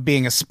suspicion of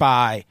being a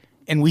spy,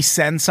 and we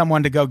send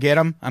someone to go get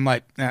them, I'm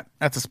like,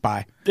 that's a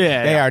spy.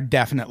 Yeah, they are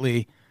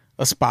definitely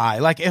a spy.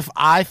 Like if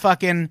I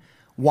fucking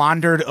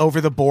wandered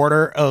over the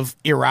border of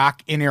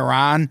Iraq in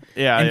Iran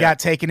and got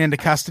taken into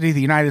custody,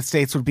 the United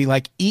States would be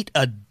like, eat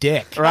a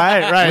dick.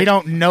 Right. We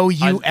don't know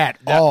you at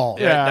all.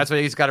 Yeah. That's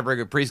why he's got to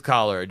bring a priest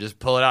collar and just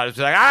pull it out. It's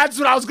like, that's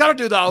what I was going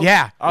to do, though.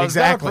 Yeah, I was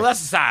exactly. going to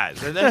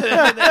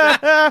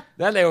politicize.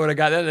 Then they would have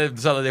got, then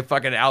suddenly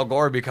fucking Al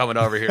Gore would be coming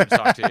over here to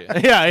talk to you.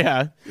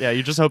 Yeah.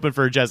 You're just hoping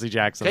for Jesse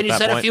Jackson. Can you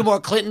send a few more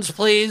Clintons,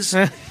 please?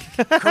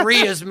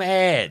 Korea's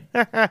mad.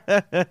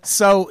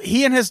 So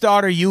he and his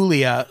daughter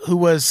Yulia, who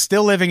was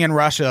still living in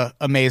Russia,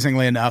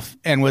 amazingly enough,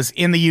 and was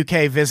in the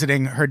UK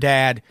visiting her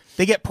dad,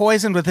 they get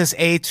poisoned with this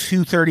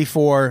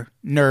A234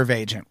 nerve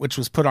agent, which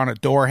was put on a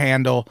door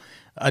handle.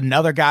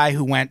 Another guy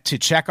who went to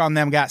check on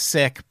them got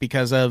sick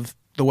because of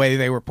the way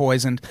they were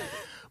poisoned.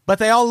 But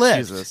they all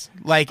lived. Jesus.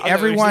 Like, See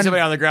everyone...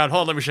 somebody on the ground.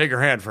 Hold on, let me shake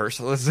your hand first.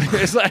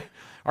 It's like,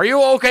 are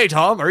you okay,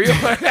 Tom? Are you?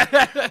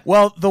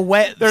 Well, the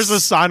way... There's a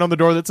sign on the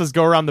door that says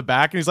 "Go around the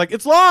back," and he's like,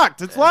 "It's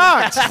locked. It's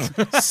locked."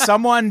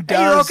 Someone Hey,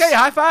 does... you're okay.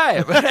 High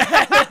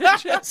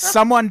five.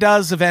 Someone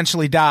does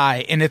eventually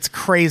die, and it's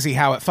crazy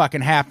how it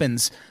fucking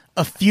happens.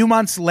 A few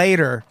months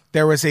later,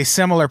 there was a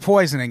similar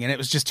poisoning, and it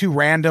was just 2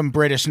 random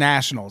British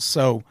nationals.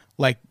 So,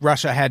 like,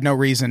 Russia had no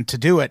reason to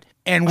do it.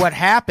 And what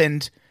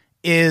happened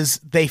is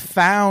they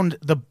found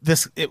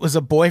it was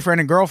a boyfriend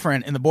and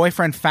girlfriend, and the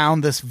boyfriend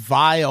found this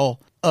vial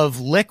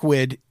of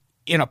liquid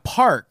in a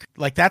park.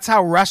 Like, that's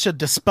how Russia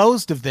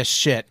disposed of this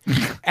shit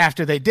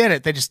after they did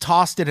it. They just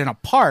tossed it in a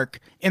park,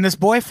 and this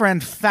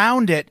boyfriend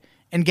found it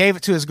and gave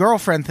it to his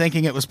girlfriend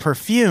thinking it was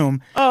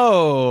perfume.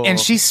 Oh. And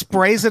she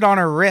sprays it on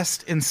her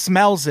wrist and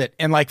smells it,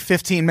 and like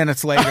 15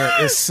 minutes later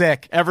is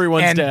sick.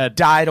 Everyone's and dead.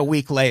 died a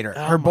week later.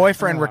 Her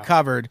boyfriend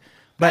recovered.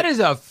 But That is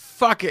a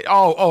fucking...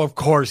 Oh, of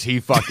course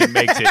he fucking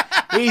makes it.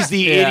 He's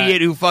the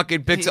idiot who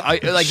fucking picks...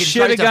 Like, he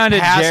Shoulda tries to gone to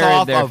pass Jared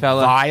off there, a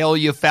fella. vial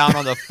you found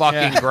on the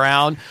fucking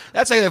ground.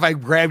 That's like if I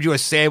grabbed you a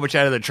sandwich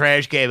out of the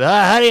trash can.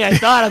 Honey, I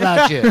thought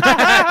about you.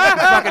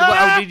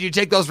 Did you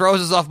take those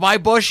roses off my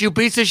bush, you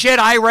piece of shit?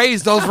 I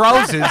raised those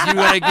roses. You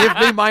gonna give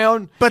me my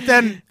own... But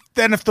then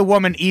if the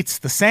woman eats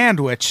the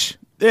sandwich...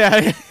 Yeah.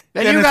 Then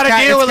Then you it's got to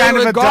kind- deal it's with kind it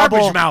of with a garbage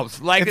double-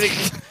 mouth. Like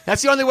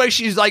that's the only way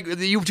she's like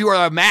you two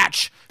are a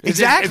match. Is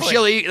Exactly. If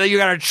she'll eat, you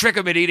got to trick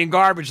him at eating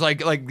garbage. Like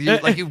you.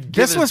 Give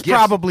This was gifts.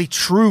 probably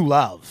true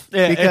love,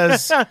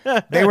 because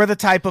they were the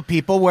type of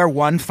people where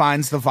one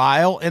finds the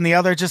vial and the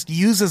other just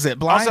uses it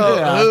blindly.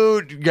 Also,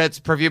 who gets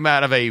perfume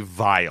out of a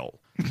vial?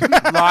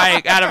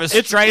 Like out of a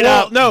straight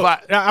up. No,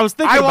 vi- I was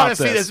thinking I about want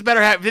to see this.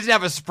 Better have. Does it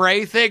have a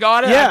spray thing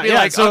on it? Yeah, I'd be yeah,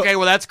 like, so okay,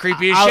 well that's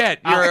creepy as I'll- shit.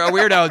 You're a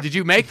weirdo. Did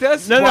you make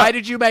this? No. Why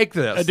did you make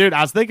this? Dude,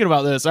 I was thinking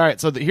about this. All right,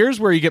 so here's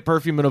where you get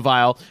perfume in a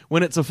vial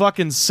when it's a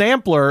fucking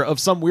sampler of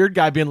some weird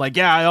guy being like,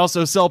 yeah, I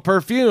also sell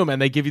perfume,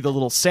 and they give you the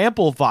little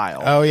sample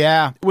vial. Oh,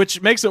 yeah.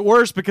 Which makes it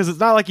worse because it's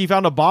not like he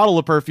found a bottle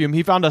of perfume.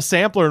 He found a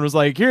sampler and was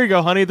like, here you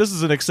go, honey, this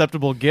is an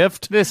acceptable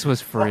gift. This was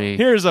free.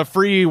 Here's a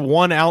free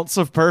 1 ounce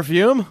of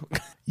perfume.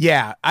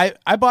 Yeah, I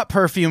bought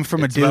perfume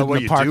from a dude about in what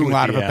the you do parking with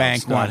lot the of a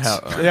ounce, bank not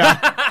once. how-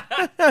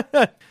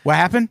 Yeah, What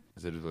happened?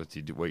 Is it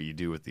what you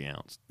do with the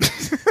ounce?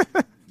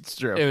 it's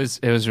true. It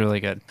was really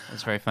good. It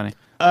was very funny.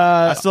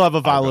 I still have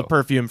a vial go. of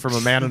perfume from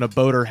a man in a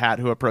boater hat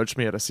who approached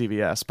me at a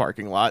CVS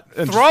parking lot.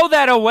 And Throw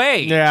that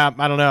away. yeah,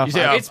 I don't know.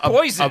 say It's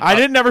poison. I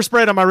didn't ever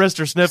spray it on my wrist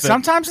or sniff it.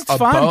 Sometimes it's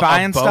fun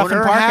buying stuff in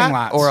boater parking hat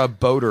lots. or a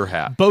boater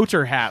hat.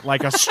 boater hat,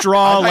 like a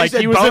straw, I like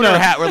said he was in boner a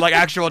hat with like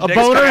actual dicks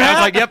boner coming out. I hat?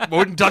 was like, yep,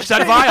 wouldn't touch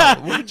that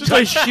vial. just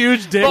a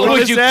huge dick. But on would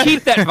his you head.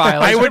 keep that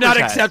vial? I as would not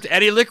advertised? accept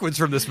any liquids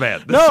from this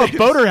man. No,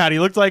 boater hat. He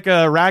looked like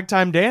a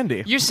ragtime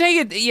dandy. You're saying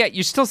it. Yeah,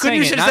 you're still Couldn't saying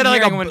you it. just and say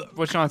I'm like hearing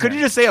what Sean's Couldn't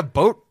you saying. just say a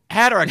boat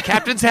hat or a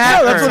captain's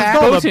hat? No, that's or what it's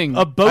called. boating.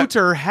 A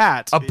boater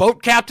hat. a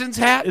boat captain's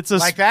hat? It's a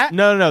Like that?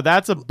 No,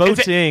 that's a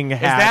boating is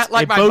hat. that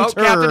like a my boat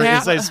boater captain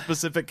hat? is a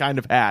specific kind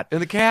of hat. in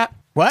the cat.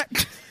 What?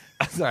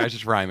 Sorry, I was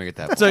just rhyming at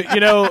that. So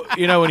you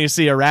know when you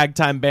see a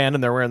ragtime band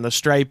and they're wearing the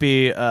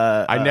stripy.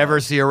 I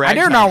never see a I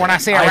ragtime. do know when I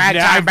see a I've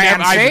ragtime band.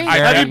 never- See?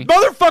 Have you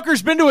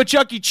motherfuckers been to a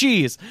Chuck E.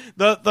 Cheese?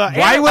 Why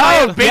would I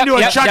have been to a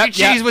yep, Chuck E. yep,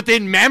 yep. Cheese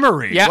within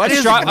memory? Yeah, What a is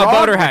straw, a wrong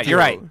boater with hat. You're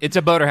you? right. It's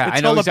a boater hat. It's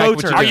I know called a exactly what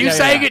boater. you're Are doing. you Yeah,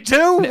 saying yeah. it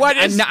too? What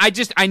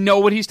is? I know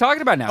what he's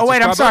talking about now. Oh, It's a wait,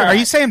 I'm straw sorry. boater Are you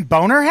hat. saying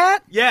boner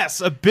hat?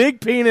 Yes, a big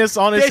penis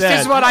on his This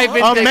head. is what I've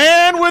been A thinking.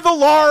 man with a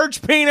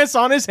large penis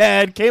on his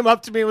head came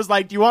up to me and was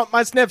like, "Do you want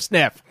my sniff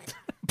sniff?"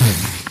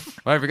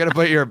 Well, if you're gonna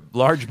put your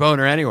large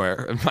boner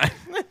anywhere,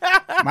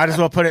 Might as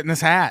well put it in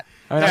this hat.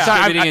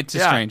 Distributing it to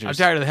strangers. I'm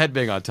tired of the head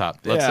being on top.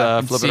 Let's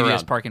Yeah. flip it CVS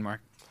around. parking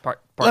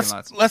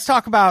lots. Let's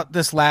talk about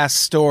this last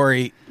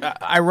story.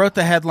 I wrote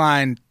the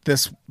headline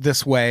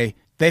this way.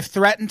 They've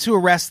threatened to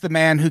arrest the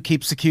man who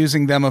keeps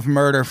accusing them of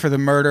murder for the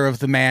murder of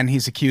the man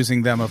he's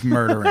accusing them of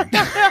murdering.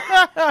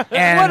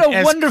 And What a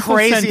as wonderful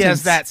crazy sentence.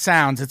 as that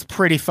sounds, it's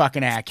pretty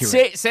fucking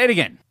accurate. Say it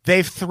again.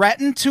 They've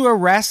threatened to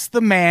arrest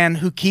the man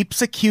who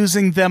keeps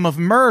accusing them of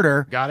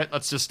murder Got it.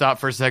 Let's just stop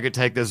for a second.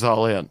 Take this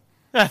all in.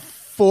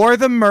 for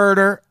the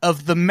murder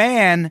of the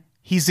man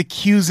he's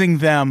accusing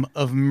them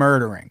of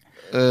murdering.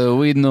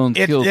 We don't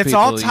kill It's people.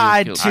 all you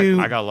tied kill to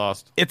I got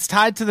lost. It's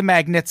tied to the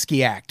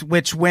Magnitsky Act,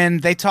 which when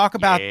they talk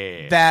about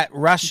that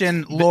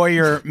Russian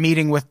lawyer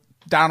meeting with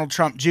Donald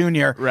Trump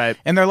Jr., Right.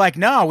 and they're like,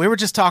 no, we were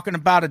just talking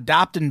about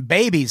adopting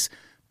babies.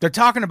 They're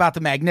talking about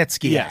the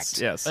Magnitsky Act.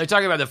 Yes. They're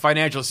talking about the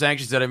financial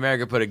sanctions that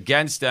America put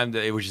against them,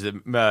 which is the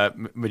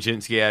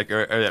Magnitsky Act,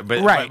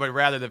 Right. but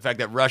rather the fact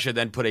that Russia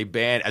then put a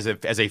ban as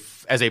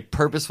a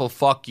purposeful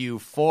fuck you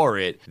for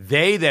it.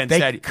 They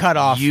said cut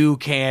off. You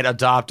can't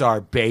adopt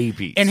our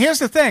babies. And here's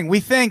the thing.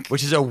 We think...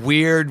 Which is a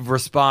weird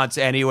response,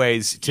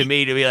 anyways, to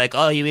me to be like,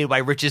 oh, you mean my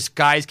richest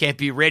guys can't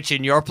be rich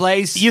in your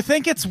place? You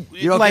think it's...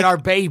 You don't like, get our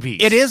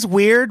babies. It is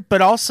weird,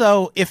 but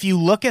also if you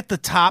look at the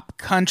top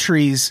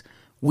countries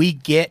we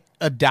get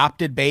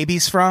adopted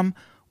babies from,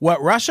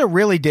 what Russia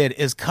really did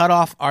is cut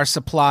off our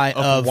supply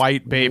of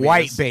white babies.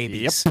 White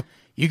babies. Yep.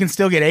 You can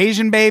still get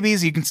Asian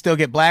babies. You can still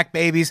get black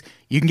babies.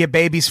 You can get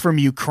babies from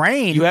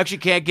Ukraine. You actually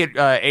can't get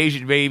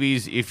Asian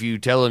babies if you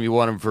tell them you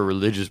want them for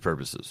religious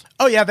purposes.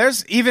 Oh, yeah.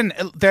 There's even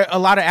a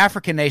lot of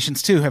African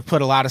nations, too, have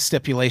put a lot of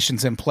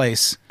stipulations in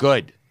place.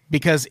 Good.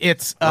 Because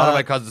it's... a lot of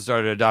my cousins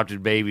started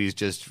adopting babies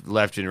just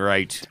left and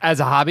right. As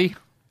a hobby?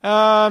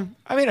 I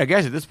mean, I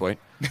guess at this point.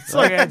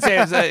 I'd say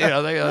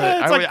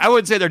I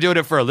wouldn't say they're doing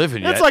it for a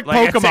living yet. It's like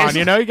Pokemon,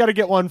 you know? You got to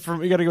get one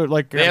from... You got to go,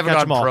 like... They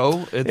haven't gone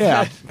pro.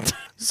 Yeah.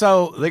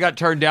 So they got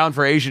turned down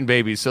for Asian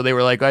babies, so they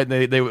were like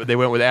they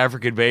went with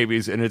African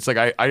babies, and it's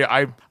like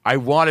I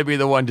want to be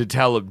the one to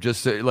tell them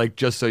just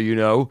so you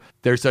know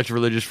they're such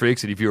religious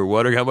freaks, and if you were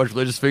wondering how much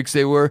religious freaks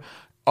they were,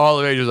 all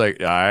of it was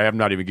like I'm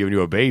not even giving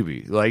you a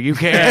baby, like you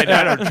can't,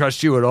 I don't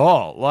trust you at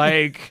all.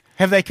 Like,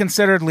 have they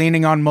considered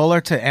leaning on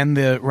Mueller to end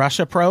the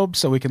Russia probe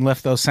so we can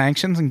lift those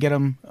sanctions and get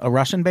them a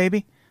Russian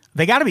baby?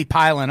 They got to be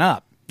piling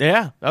up.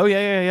 Yeah. Oh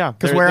yeah.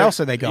 Because where else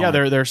are they going? Yeah,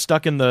 they're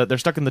stuck in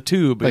the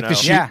tube.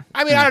 Like yeah.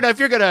 I mean, I don't know if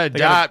you're gonna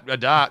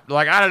adopt.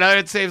 Like, I don't know.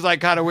 It seems like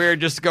kind of weird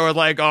just to go with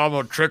like, oh, I'm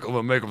gonna trick them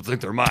and make them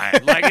think they're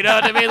mine. Like, you know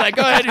what I mean? Like,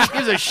 go ahead, who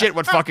gives a shit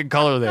what fucking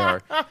color they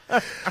are?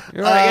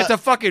 You're like, it's a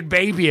fucking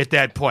baby at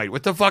that point.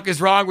 What the fuck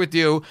is wrong with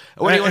you?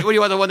 What do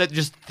you want the one that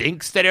just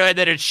thinks that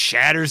it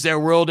shatters their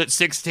world at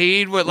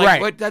 16? What, like,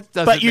 right. What, that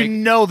doesn't but you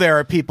know there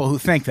are people who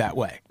think that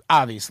way.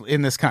 Obviously,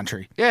 in this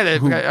country. Yeah,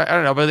 I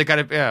don't know, but they kind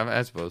of,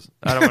 I suppose.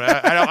 I don't want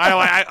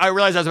to, I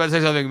realize I was about to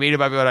say something mean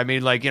about people. I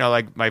mean, like, you know,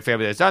 like my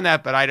family that's done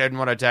that, but I didn't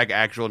want to attack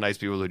actual nice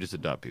people who just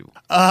adopt people.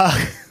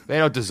 They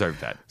don't deserve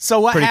that. So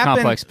what Pretty happened?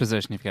 Complex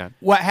position you've got.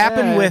 What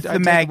happened with I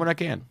the when I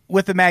can.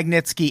 with the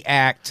Magnitsky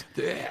Act?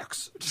 The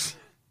X.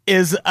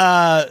 Is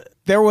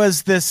there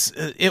was this?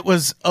 It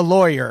was a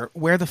lawyer.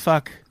 Where the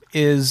fuck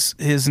is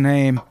his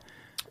name?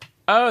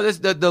 Oh, this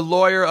the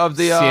lawyer of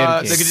the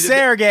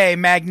Sergei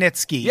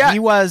Magnitsky. Yeah. He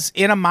was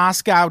in a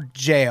Moscow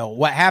jail.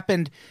 What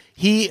happened?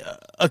 He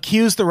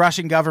accused the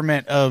Russian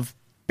government of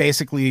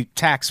basically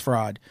tax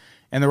fraud,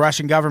 and the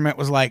Russian government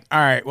was like, "All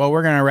right, well,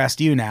 we're going to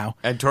arrest you now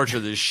and torture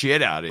the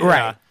shit out of you."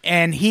 Right,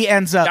 and he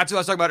ends up. That's what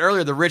I was talking about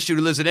earlier. The rich dude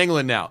who lives in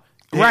England now.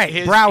 Right,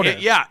 Browder.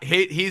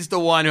 He's the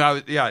one who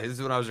he's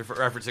the one I was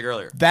referencing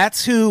earlier.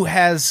 That's who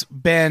has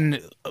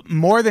been,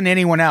 more than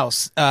anyone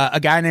else, a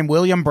guy named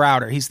William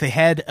Browder. He's the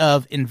head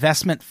of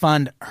investment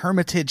fund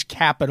Hermitage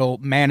Capital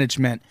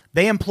Management.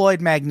 They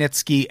employed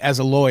Magnitsky as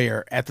a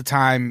lawyer at the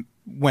time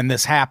when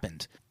this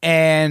happened.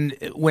 And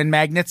when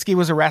Magnitsky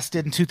was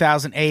arrested in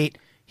 2008,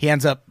 he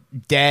ends up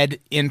dead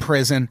in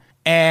prison.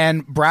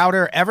 And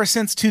Browder, ever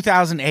since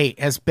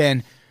 2008, has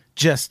been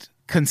just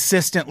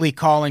consistently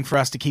calling for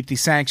us to keep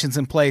these sanctions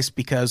in place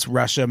because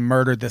Russia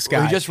murdered this guy.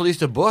 Well, he just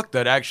released a book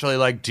that actually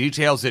like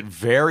details it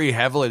very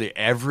heavily,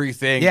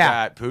 everything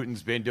that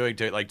Putin's been doing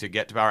to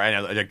get to power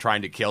and like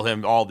trying to kill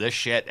him, all this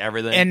shit,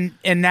 everything.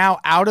 And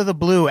now out of the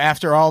blue,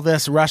 after all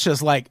this,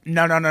 Russia's like,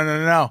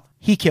 no.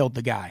 He killed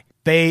the guy.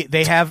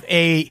 They have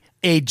a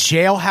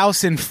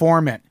jailhouse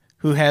informant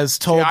who has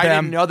told them. I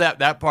didn't know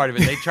that part of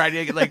it. They tried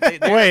to like.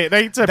 Wait,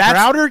 they said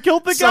Browder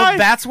killed the guy? So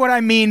that's what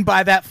I mean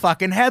by that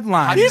fucking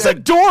headline. He's a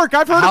dork.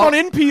 I've heard him on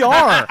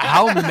NPR.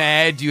 How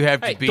mad do you have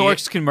to be?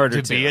 Dorks can murder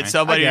to too, be right? at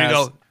somebody and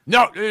go,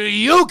 no,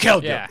 you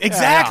killed him.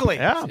 Exactly.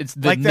 Yeah. It's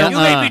the Like You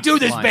made me do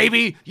this,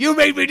 baby. You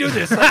made me do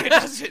this. Like,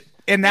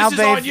 and now this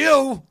is on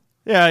you.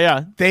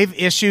 Yeah. They've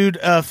issued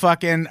a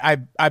fucking.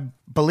 I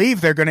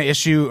believe they're going to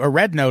issue a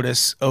red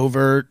notice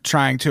over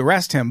trying to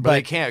arrest him, but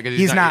they can't because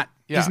he's not.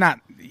 He's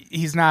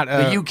not.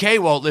 The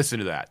UK won't listen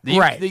to that.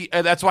 Right.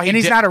 That's why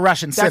he's not a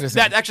Russian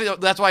citizen.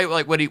 That's why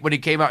like when he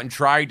came out and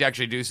tried to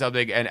actually do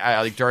something and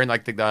like during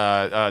like the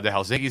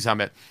Helsinki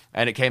summit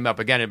and it came up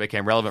again, it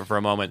became relevant for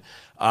a moment.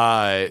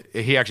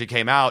 He actually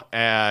came out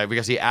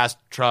because he asked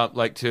Trump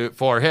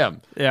for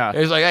him. Yeah.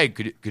 He's like, hey,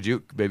 could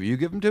you maybe you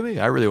give him to me?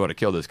 I really want to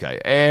kill this guy.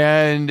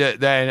 And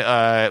then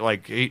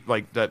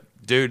that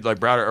dude like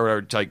Browder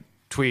or like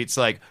tweets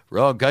like,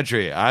 wrong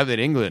country, I'm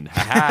in England.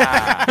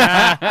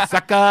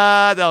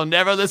 Sucker, they'll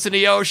never listen to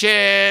your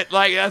shit.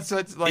 Like, that's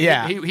what's like,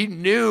 he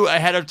knew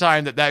ahead of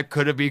time that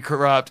could be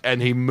corrupt,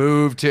 and he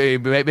moved to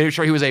make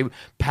sure he was a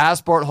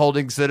passport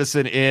holding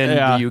citizen in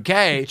the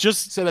UK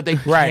just so that they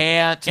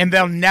can't. And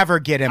they'll never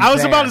get him. I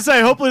was about to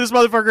say, hopefully this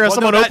motherfucker has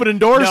someone opening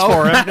doors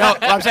for him. No,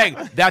 I'm saying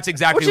that's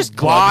exactly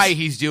why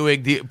he's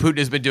doing Putin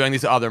has been doing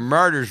these other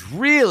murders.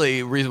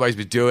 Really, the reason why he's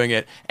been doing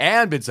it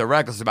and been so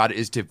reckless about it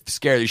is to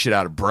scare the shit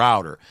out of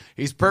Browder.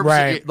 He's purposely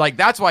like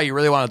that's why you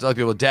really want to tell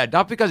people dead,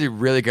 not because he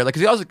really cared. Like,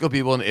 because he also killed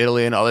people in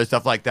Italy and other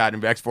stuff like that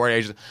and export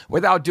agents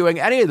without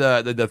doing any of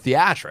the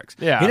theatrics.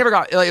 Yeah, he never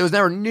got. Like, it was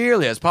never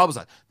nearly as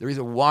publicized. The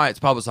reason why it's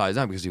publicized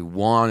now because he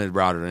wanted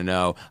Browder to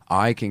know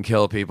I can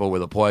kill people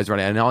with a poison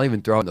and I'll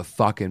even throw it in the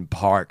fucking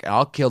park.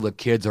 I'll kill the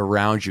kids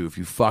around you if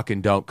you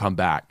fucking don't come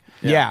back.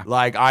 Yeah.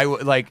 Like I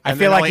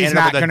feel like he's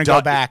not going to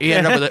go back. He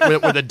ended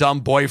up with a dumb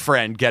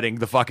boyfriend getting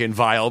the fucking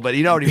vial, but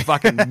you know what he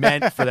fucking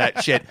meant for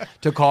that shit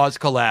to cause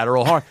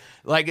collateral harm.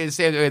 Like they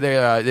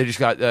just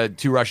got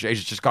 2 Russian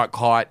agents just got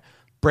caught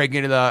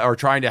breaking into or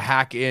trying to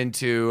hack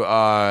into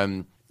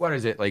what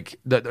is it, like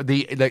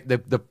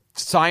the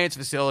science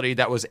facility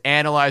that was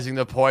analyzing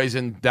the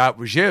poison that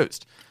was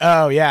used.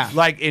 Oh yeah,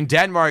 like in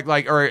Denmark,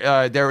 like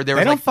there was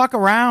they don't fuck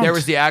around. There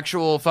was the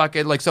actual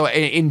fucking like so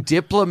in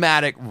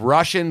diplomatic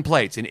Russian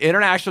plates, in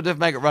international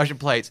diplomatic Russian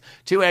plates,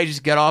 2 agents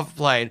get off a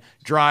plane,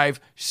 drive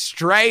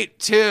straight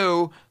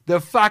to the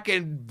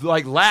fucking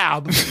like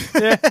lab,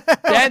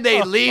 then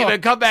they leave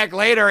and come back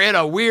later in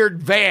a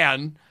weird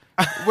van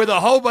with a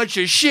whole bunch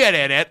of shit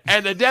in it,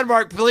 and the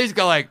Denmark police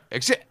go like,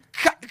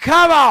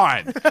 come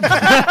on, and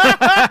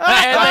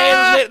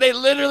they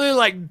literally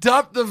like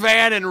dump the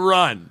van and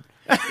run.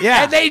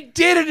 Yeah, and they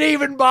didn't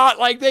even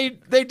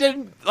they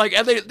didn't like,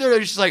 and they were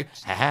just like,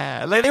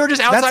 they were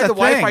just outside the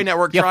Wi-Fi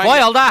network. You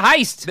foiled a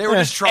heist. They were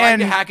just trying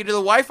to hack into the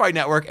Wi-Fi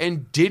network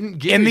and didn't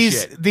give a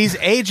shit. These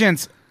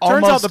agents.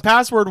 Turns out the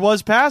password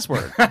was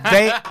password.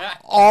 They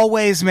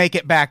always make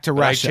it back to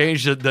Russia. I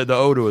changed the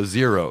O to a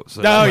 0.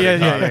 So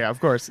yeah, of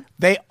course.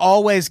 They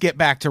always get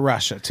back to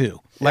Russia, too.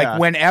 Like,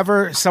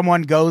 whenever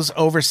someone goes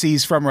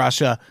overseas from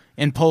Russia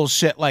and pulls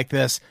shit like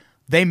this,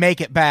 they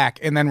make it back,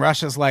 and then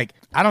Russia's like,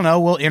 I don't know,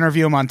 we'll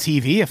interview them on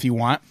TV if you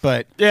want,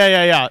 but...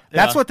 Yeah.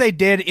 That's what they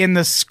did in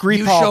the Skripal...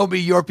 You show me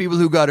your people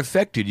who got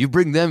affected. You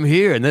bring them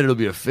here, and then it'll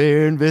be a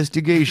fair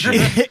investigation.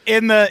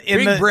 Bring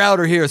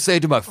Browder here, say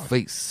it to my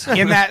face.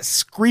 In that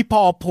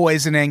Skripal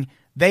poisoning,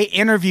 they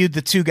interviewed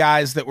the 2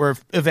 guys that were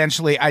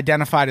eventually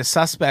identified as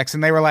suspects,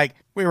 and they were like,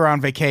 we were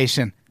on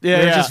vacation. We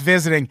were just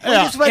visiting. We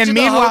just went to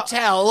the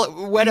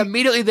hotel, went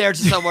immediately there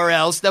to somewhere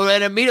else,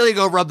 then immediatally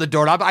go rub the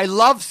doorknob. I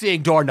love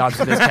seeing doorknobs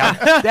in this town.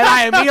 Then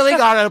I immediately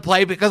got on a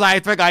plane because I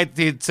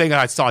think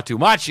I saw too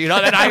much, Then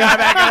I got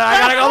back and I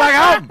got to go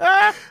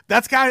back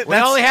home. We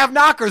only have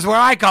knockers where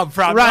I come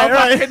from.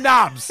 Right. Fucking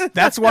knobs.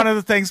 That's one of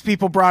the things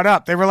people brought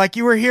up. They were like,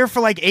 you were here for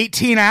like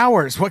 18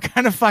 hours. What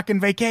kind of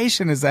fucking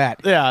vacation is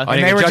that? Yeah.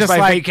 And they were just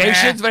like,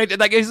 vacations. But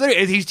like,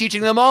 he's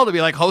teaching them all to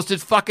be like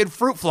hosted fucking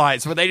fruit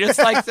flies where they just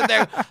like sit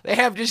there. They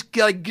have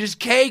just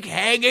cake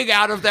hanging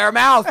out of their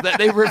mouth that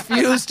they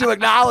refuse to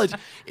acknowledge.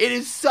 It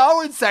is so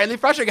insanely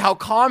frustrating how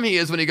calm he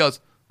is when he goes,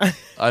 I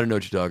don't know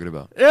what you're talking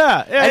about.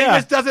 Yeah. He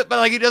just does it, but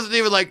like he doesn't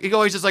even like. He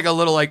always just like a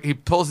little like he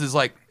pulls his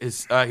like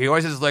his. He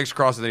always has his legs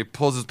crossed and then he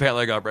pulls his pant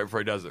leg up right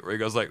before he does it. Where he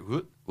goes like,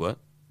 what?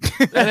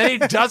 And then he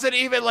doesn't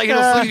even like. He'll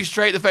look you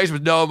straight in the face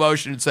with no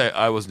emotion and say,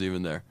 I wasn't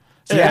even there.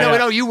 So we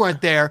know you weren't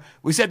there.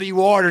 We said that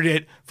you ordered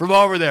it from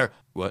over there.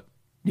 What?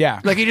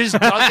 Yeah. Like he just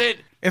does it.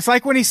 It's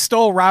like when he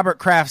stole Robert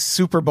Kraft's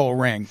Super Bowl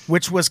ring,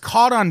 which was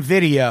caught on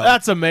video.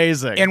 That's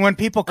amazing. And when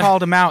people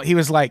called him out, he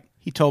was like,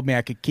 he told me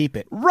I could keep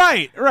it.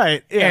 Right. Yeah.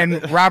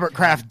 And Robert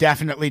Kraft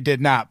definitely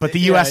did not. But the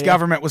U.S.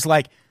 government was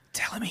like,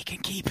 tell him he can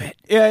keep it.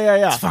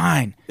 Yeah. It's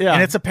fine. Yeah.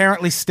 And it's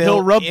apparently still...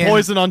 He'll rub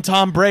poison on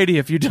Tom Brady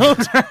if you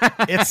don't.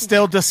 It's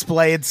still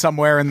displayed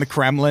somewhere in the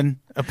Kremlin,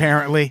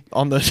 apparently.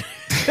 On the...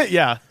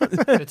 Yeah.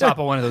 The top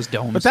of one of those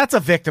domes. But that's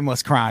a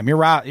victimless crime.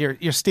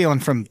 You're stealing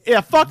from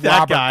fuck that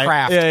Robert guy.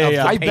 Kraft.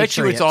 Yeah. I bet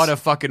you it's on a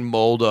fucking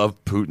mold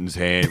of Putin's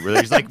hand. Where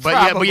he's like,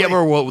 but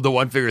we're the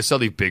one finger is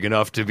suddenly big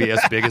enough to be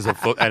as big as a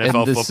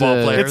NFL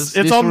football player.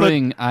 It's on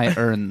ring the I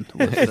earned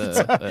with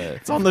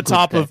it's on the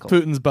top of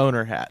Putin's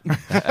boner hat.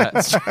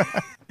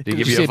 Did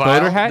you say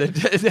boner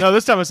hat? No,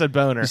 this time I said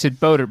boner. You said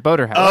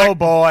boner hat. Oh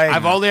boy!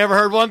 I've only ever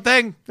heard one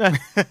thing.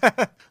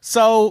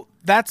 So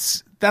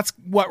that's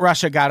what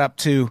Russia got up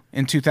to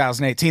in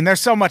 2018.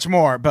 There's so much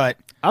more, but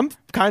I'm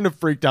kind of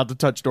freaked out to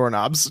touch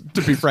doorknobs,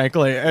 to be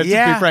frankly. To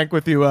be frank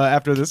with you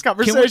after this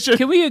conversation.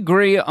 Can we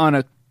agree on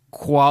a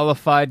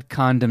qualified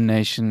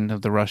condemnation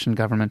of the Russian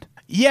government?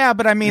 Yeah,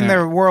 but I mean,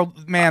 their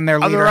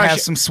leader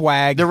has some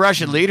swag. The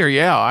Russian leader,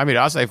 yeah. I mean,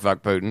 I'll say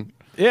fuck Putin.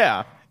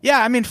 Yeah.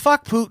 Yeah, I mean,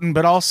 fuck Putin,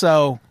 but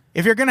also,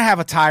 if you're going to have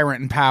a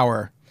tyrant in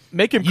power...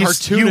 Make him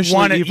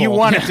cartoonishly evil. You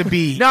want it to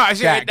be that's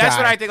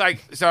what I think.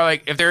 Like,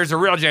 if there's a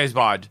real James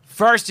Bond,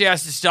 first he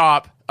has to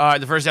stop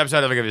the first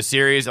episode of a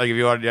series. Like, if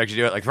you want to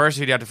actually do it, like first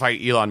he'd have to fight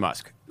Elon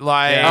Musk.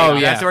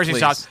 That's the first he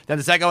stops. Then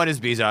the second one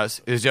is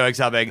Bezos, who's doing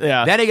something.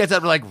 Yeah. Then he gets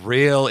up to like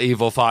real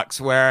evil fucks,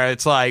 where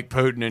it's like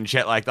Putin and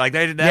shit.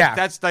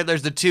 That's like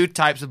there's the 2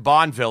 types of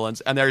Bond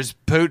villains, and there's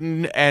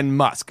Putin and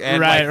Musk.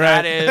 And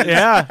that is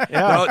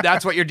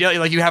that's what you're dealing.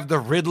 Like you have the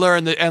Riddler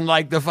and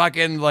the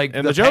fucking like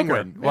and the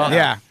Penguin. Joker. Well,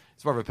 yeah.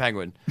 It's more of a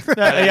penguin.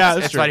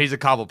 That's it's true. fine. He's a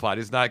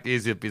cobblepot.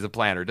 He's a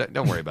planner.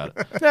 Don't worry about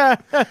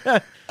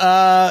it.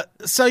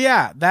 So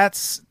yeah,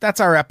 that's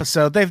our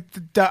episode. They've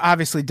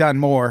obviously done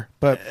more,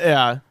 but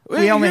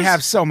we only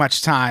have so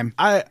much time.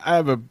 I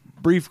have a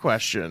brief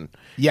question.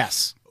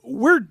 Yes.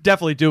 We're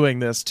definitely doing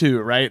this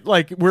too, right?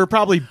 Like we're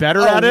probably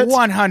better at it.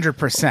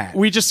 100%.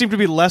 We just seem to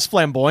be less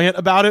flamboyant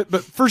about it,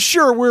 but for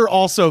sure we're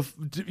also,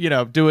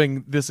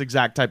 doing this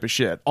exact type of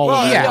shit.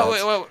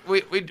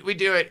 We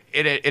do it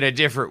in a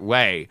different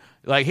way.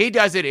 Like he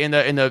does it in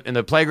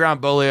the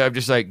playground bully of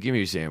just like, give me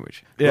your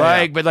sandwich.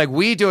 Yeah, But like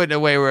we do it in a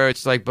way where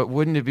it's like, but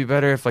wouldn't it be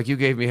better if like you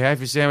gave me half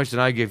your sandwich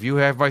and I give you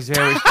half my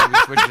sandwich? And we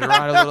switch it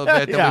around a little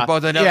bit. Then we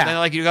both end up. Yeah. Then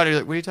like you got to,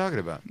 like, what are you talking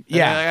about?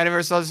 Yeah. I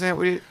never saw the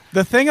sandwich.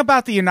 The thing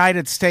about the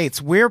United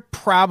States, we're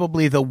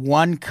probably the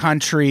one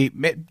country,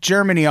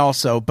 Germany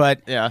also,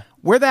 but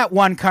we're that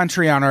one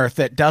country on earth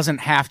that doesn't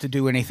have to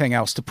do anything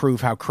else to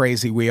prove how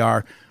crazy we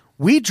are.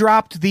 We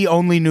dropped the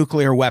only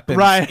nuclear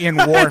weapons in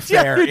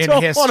warfare in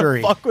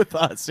history. Fuck with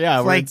us.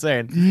 Yeah, we're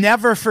insane.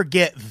 Never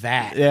forget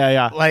that.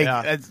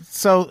 Yeah.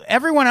 So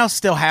everyone else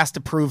still has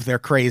to prove they're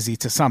crazy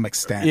to some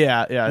extent.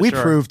 Yeah. We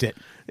proved it.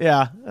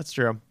 Yeah, that's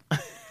true.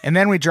 And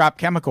then we dropped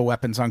chemical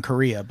weapons on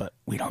Korea, but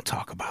we don't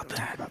talk about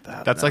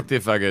that. That's like the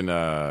fucking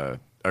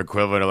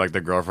equivalent of like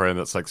the girlfriend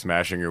that's like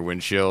smashing your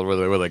windshield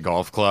with a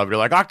golf club. You're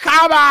like, oh,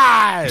 come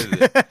on!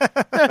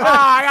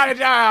 I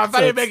gotta if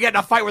I didn't get in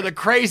a fight with a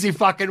crazy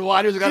fucking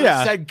one who's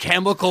gonna send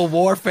chemical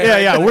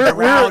warfare we're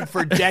around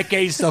for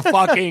decades to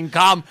fucking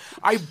come.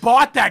 I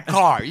bought that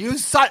car. You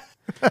son.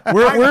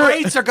 My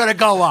rates are gonna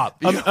go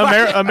up.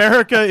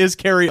 America is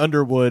Carrie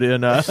Underwood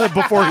in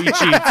Before He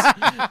Cheats.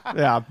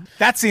 Yeah,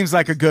 that seems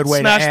like a good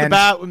way smash to end. the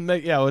bat.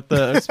 With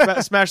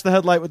the smash the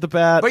headlight with the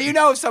bat. But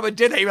if someone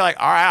did that, you're like,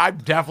 all right, I'm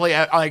definitely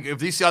like,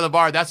 if you see on the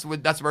bar, that's the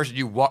person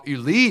you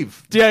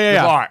leave. The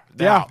bar.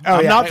 Yeah.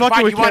 I'm not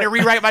fucking with you. Want to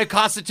rewrite my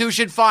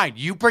constitution? Fine.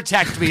 You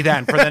protect me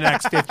then for the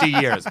next 50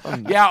 years.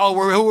 Yeah. Oh,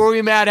 who are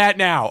we mad at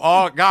now?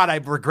 Oh God, I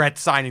regret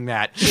signing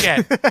that.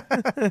 Shit.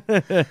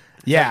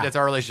 Yeah, that's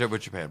our relationship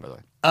with Japan, by the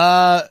way.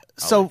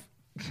 So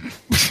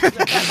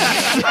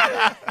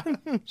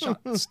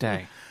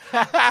stay.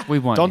 We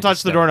won. Don't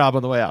touch the doorknob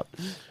on the way out.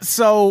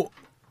 So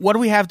what do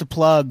we have to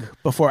plug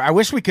before? I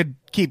wish we could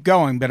keep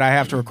going, but I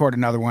have to record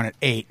another one at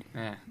 8.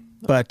 Yeah.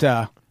 But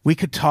we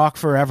could talk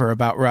forever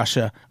about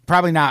Russia.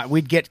 Probably not.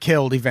 We'd get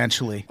killed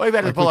eventually. Well, we've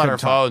had to pull out our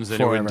phones,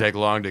 and it wouldn't take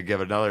long to give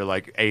another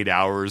like 8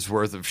 hours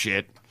worth of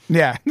shit.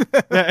 Yeah.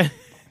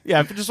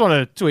 Yeah, if you just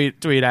want to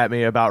tweet at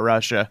me about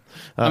Russia.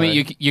 I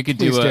mean, you could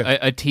do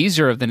a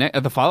teaser of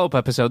the follow-up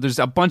episode. There's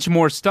a bunch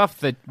more stuff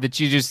that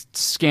you just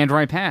scanned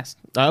right past.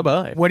 Oh,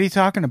 boy. What are you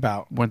talking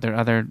about? Weren't there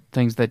other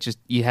things that just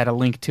you had a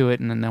link to it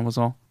and then that was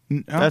all?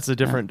 That's a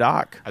different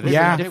doc. I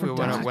think we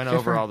went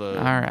over all the...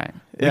 All right.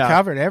 We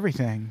covered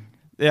everything.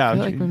 Yeah. I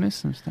feel like we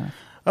missed some stuff.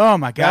 Oh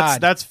my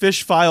God! That's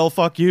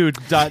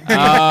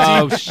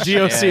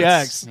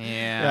fishfile.fuck.you.docx.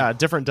 Yeah,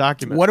 different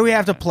document. What do we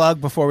have to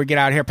plug before we get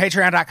out of here?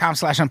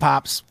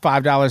 Patreon.com/unpops,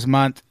 $5 a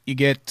month. You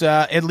get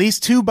at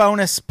least 2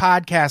 bonus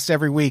podcasts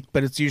every week,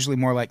 but it's usually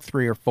more like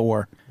 3 or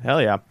 4.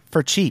 Hell yeah,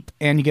 for cheap,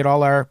 and you get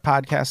all our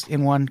podcasts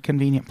in one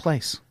convenient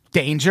place.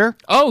 Danger?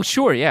 Oh,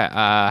 sure,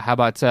 yeah. How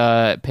about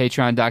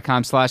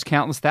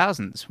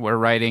patreon.com/countless-thousands? We're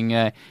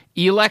writing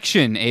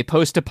Election, a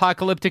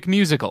post-apocalyptic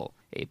musical.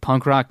 A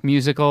punk rock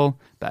musical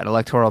about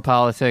electoral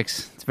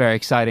politics. It's very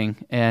exciting.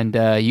 And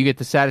you get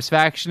the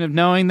satisfaction of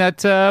knowing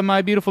that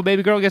my beautiful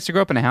baby girl gets to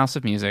grow up in a house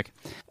of music.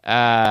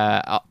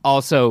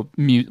 Also,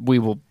 we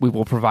will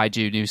provide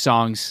you new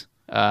songs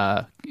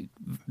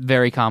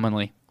very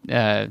commonly.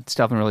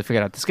 Still haven't really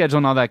figured out the schedule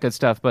and all that good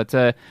stuff. But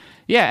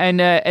yeah, and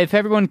if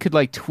everyone could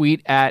like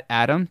tweet at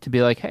Adam to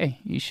be like, hey,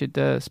 you should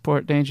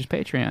support Danger's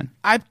Patreon.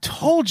 I've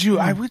told you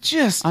I would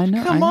just. I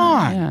know. Come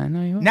on. Yeah, I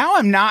know you would. Now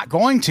I'm not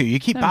going to. You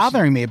keep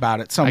bothering me about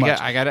it so much.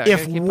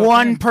 If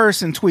one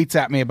person tweets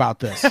at me about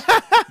this,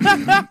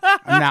 I'm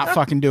not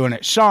fucking doing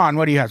it. Sean,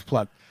 what do you have to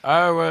plug?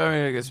 Well, I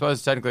mean, I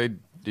suppose technically,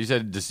 you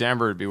said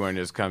December would be when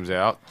this comes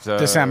out. So,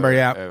 December,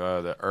 yeah.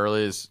 The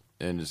earliest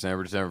in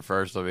December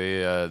 1st will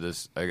be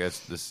this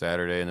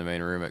Saturday in the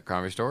main room at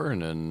Comedy Store,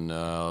 and then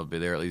I'll be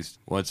there at least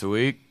once a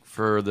week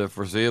for the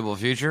foreseeable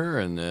future,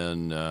 and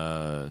then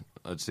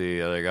let's see,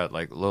 they got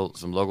like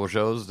some local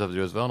shows stuff to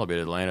do as well. And I'll be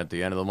in Atlanta at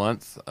the end of the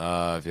month.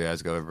 If you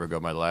guys go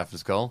my Laughing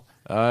Skull,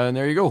 and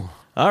there you go.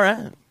 All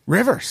right,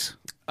 Rivers.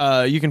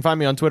 You can find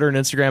me on Twitter and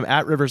Instagram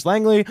at Rivers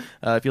Langley.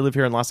 If you live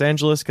here in Los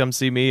Angeles, come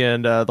see me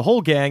and the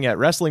whole gang at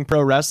Wrestling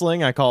Pro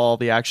Wrestling. I call all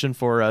the action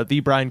for the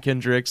Brian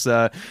Kendricks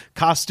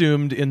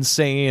costumed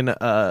insane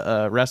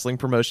wrestling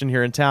promotion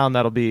here in town.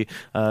 That'll be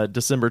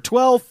December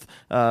 12th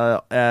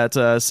at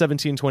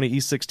 1720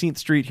 East 16th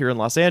Street here in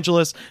Los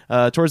Angeles.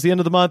 Towards the end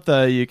of the month,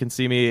 you can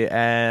see me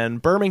in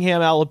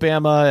Birmingham,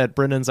 Alabama at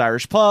Brennan's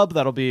Irish Pub.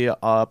 That'll be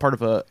part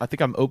of I think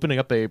I'm opening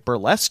up a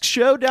burlesque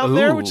show down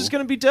there, which is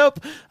going to be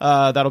dope.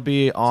 That'll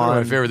be on... One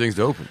of my favorite things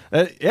to open.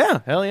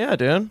 Yeah, hell yeah,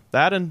 dude.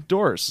 That and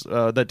doors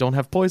that don't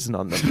have poison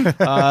on them. Look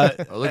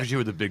at you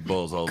with the big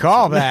balls all the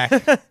Call time.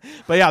 back.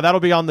 But yeah, that'll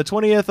be on the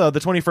 20th. The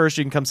 21st,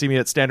 you can come see me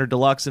at Standard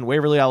Deluxe in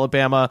Waverly,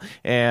 Alabama.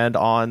 And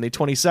on the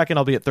 22nd,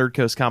 I'll be at Third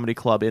Coast Comedy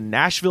Club in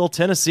Nashville,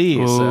 Tennessee.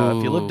 So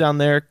if you live down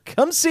there,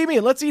 come see me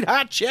and let's eat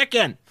hot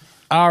chicken.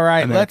 All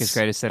right, America's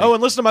Greatest City. Oh,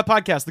 and listen to my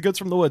podcast, The Goods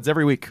from the Woods,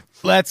 every week.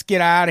 Let's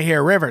get out of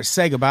here. Rivers,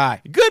 say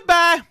goodbye.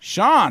 Goodbye.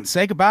 Sean,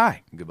 say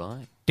goodbye.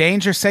 Goodbye.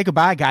 Danger, say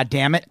goodbye. God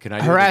damn it! Can I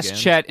do harass it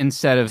again? Chet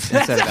instead of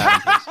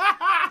Adam? Please.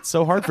 It's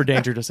so hard for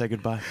Danger to say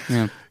goodbye.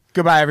 Yeah.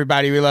 Goodbye,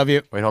 everybody. We love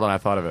you. Wait, hold on. I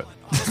thought of it.